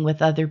being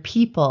with other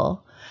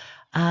people,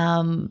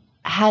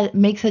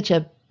 makes such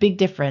a big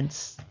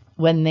difference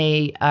when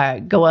they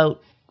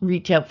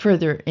reach out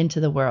further into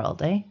the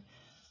world, eh?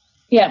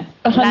 Yeah,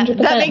 100%.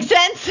 That makes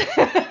sense?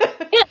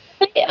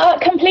 Yeah,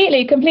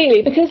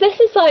 completely. Because this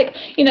is like,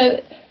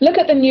 look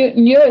at the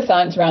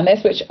neuroscience around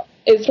this, which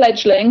is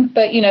fledgling,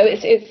 but,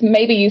 it's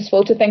maybe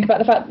useful to think about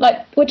the fact,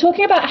 like, we're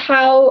talking about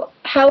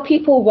how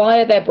people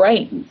wire their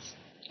brains.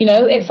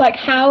 It's like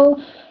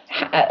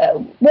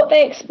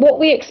what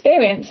we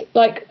experience,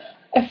 like,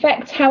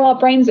 affects how our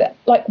brains are,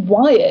 like,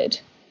 wired.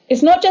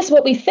 It's not just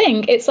what we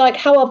think, it's like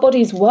how our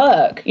bodies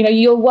work.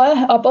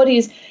 Our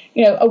bodies,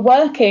 are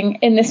working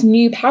in this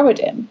new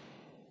paradigm.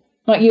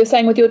 Like you were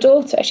saying with your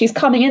daughter, she's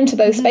coming into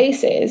those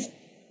spaces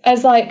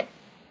as like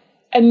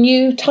a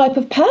new type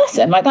of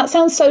person. Like that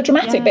sounds so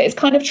dramatic, but it's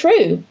kind of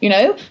true,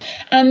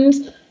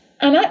 And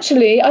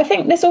actually, I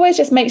think this always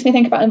just makes me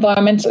think about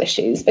environmental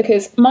issues,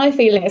 because my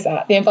feeling is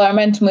that the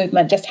environmental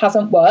movement just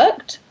hasn't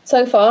worked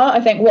so far.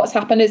 I think what's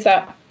happened is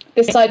that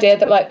this idea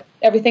that like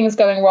everything is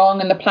going wrong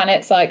and the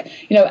planet's like,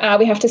 we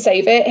have to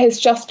save it, has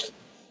just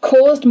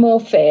caused more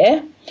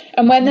fear.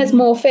 And when there's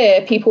more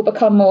fear, people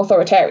become more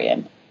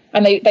authoritarian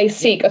and they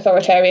seek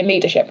authoritarian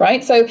leadership,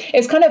 right? So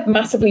it's kind of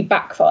massively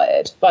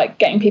backfired, like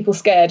getting people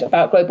scared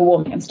about global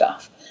warming and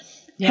stuff.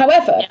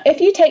 However, if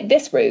you take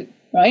this route,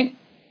 right,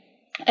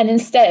 and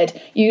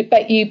instead you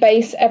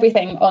base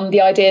everything on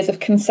the ideas of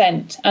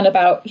consent and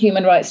about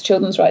human rights,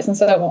 children's rights, and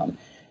so on,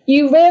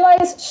 you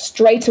realize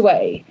straight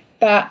away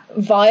that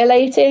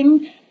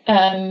violating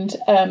and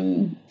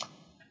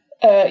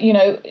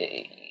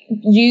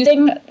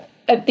using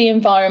the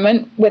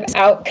environment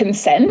without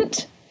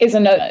consent is a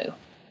no-no.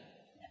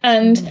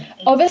 And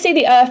obviously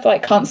the earth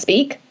like can't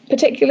speak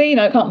particularly,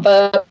 can't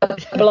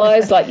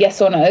verbalize like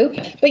yes or no,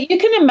 but you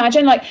can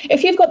imagine, like,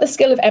 if you've got the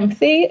skill of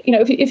empathy,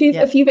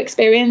 if you've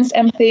experienced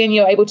empathy and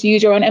you're able to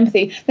use your own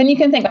empathy, then you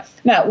can think,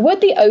 now,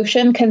 would the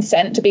ocean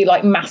consent to be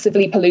like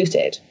massively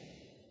polluted?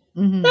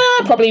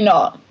 Probably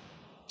not.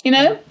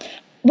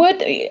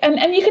 Would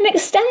and you can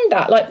extend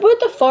that, like, would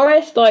the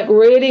forest like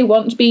really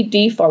want to be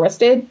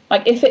deforested,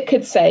 like if it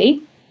could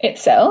say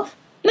itself?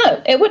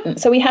 No, it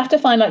wouldn't. So we have to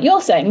find, like you're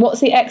saying,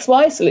 what's the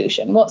XY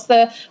solution? What's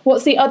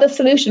the other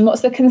solution? What's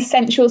the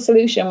consensual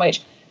solution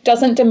which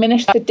doesn't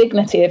diminish the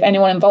dignity of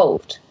anyone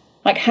involved?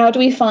 Like, how do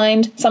we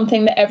find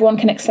something that everyone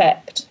can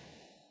accept?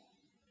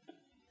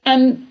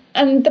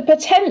 And the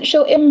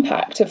potential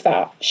impact of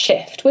that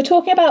shift, we're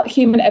talking about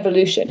human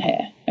evolution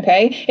here,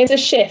 okay? It's a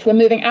shift. We're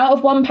moving out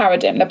of one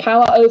paradigm, the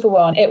power over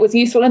one. It was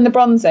useful in the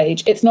Bronze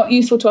Age. It's not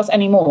useful to us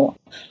anymore.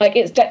 Like,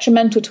 it's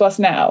detrimental to us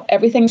now.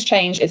 Everything's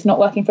changed. It's not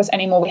working for us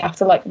anymore. We have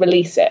to, like,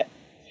 release it.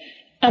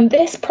 And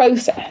this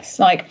process,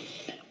 like,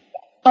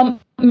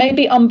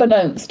 maybe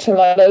unbeknownst to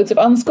like loads of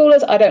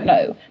unschoolers, I don't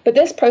know. But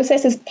this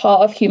process is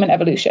part of human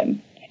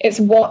evolution. It's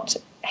what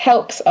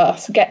helps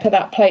us get to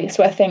that place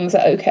where things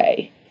are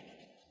okay.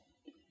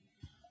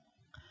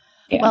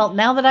 Yeah. Well,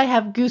 now that I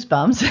have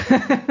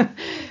goosebumps,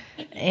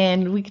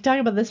 and we could talk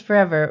about this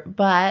forever,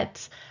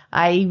 but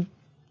I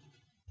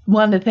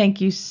want to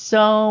thank you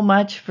so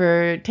much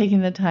for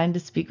taking the time to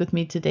speak with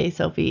me today,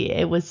 Sophie.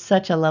 It was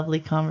such a lovely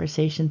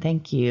conversation.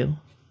 Thank you.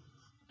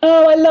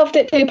 Oh, I loved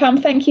it too,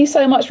 Pam. Thank you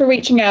so much for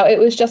reaching out. It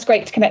was just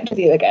great to connect with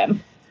you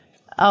again.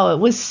 Oh, it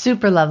was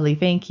super lovely.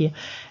 Thank you.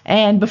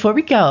 And before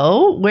we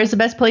go, where's the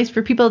best place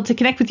for people to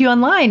connect with you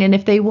online and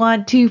if they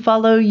want to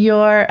follow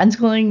your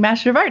Unschooling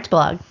Master of Arts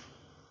blog?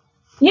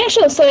 Yeah,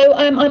 sure. So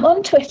I'm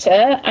on Twitter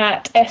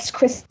at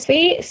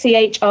scristophy,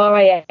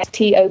 CHRISTOPHY.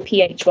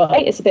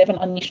 It's a bit of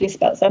an unusually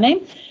spelled surname.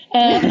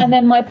 And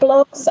then my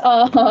blogs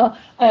are,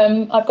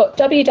 I've got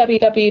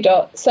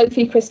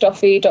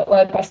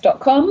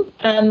www.sophiechristophy.wordpress.com,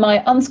 and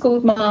my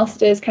Unschooled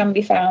Masters can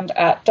be found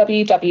at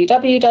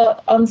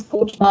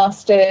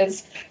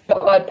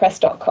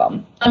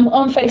www.unschooledmasters.wordpress.com. I'm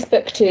on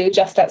Facebook too,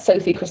 just at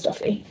Sophie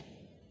Christophy.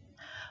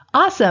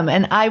 Awesome.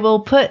 And I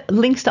will put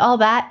links to all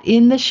that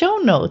in the show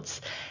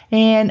notes.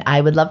 And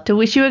I would love to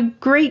wish you a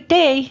great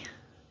day.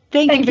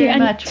 Thank you very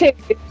much. Too.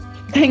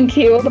 Thank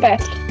you. All the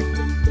best.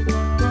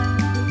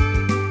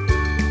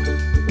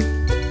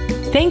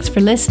 Thanks for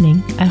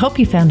listening. I hope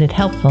you found it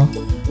helpful.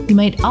 You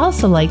might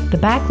also like the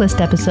backlist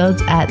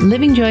episodes at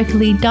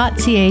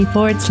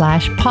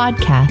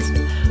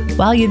livingjoyfully.ca/podcast.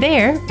 While you're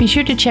there, be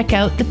sure to check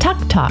out the Tuck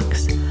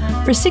Talks.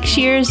 For 6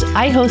 years,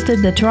 I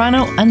hosted the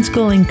Toronto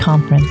Unschooling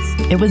Conference.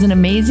 It was an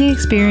amazing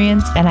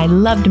experience, and I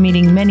loved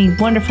meeting many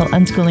wonderful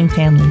unschooling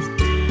families.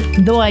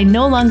 Though I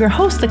no longer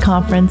host the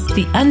conference,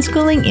 the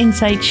unschooling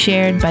insights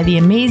shared by the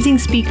amazing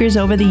speakers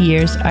over the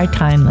years are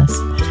timeless.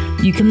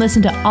 You can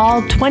listen to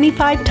all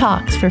 25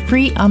 talks for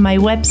free on my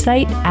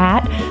website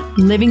at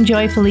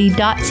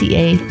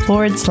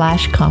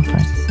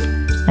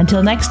livingjoyfully.ca/conference.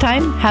 Until next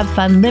time, have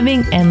fun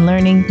living and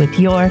learning with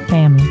your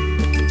family.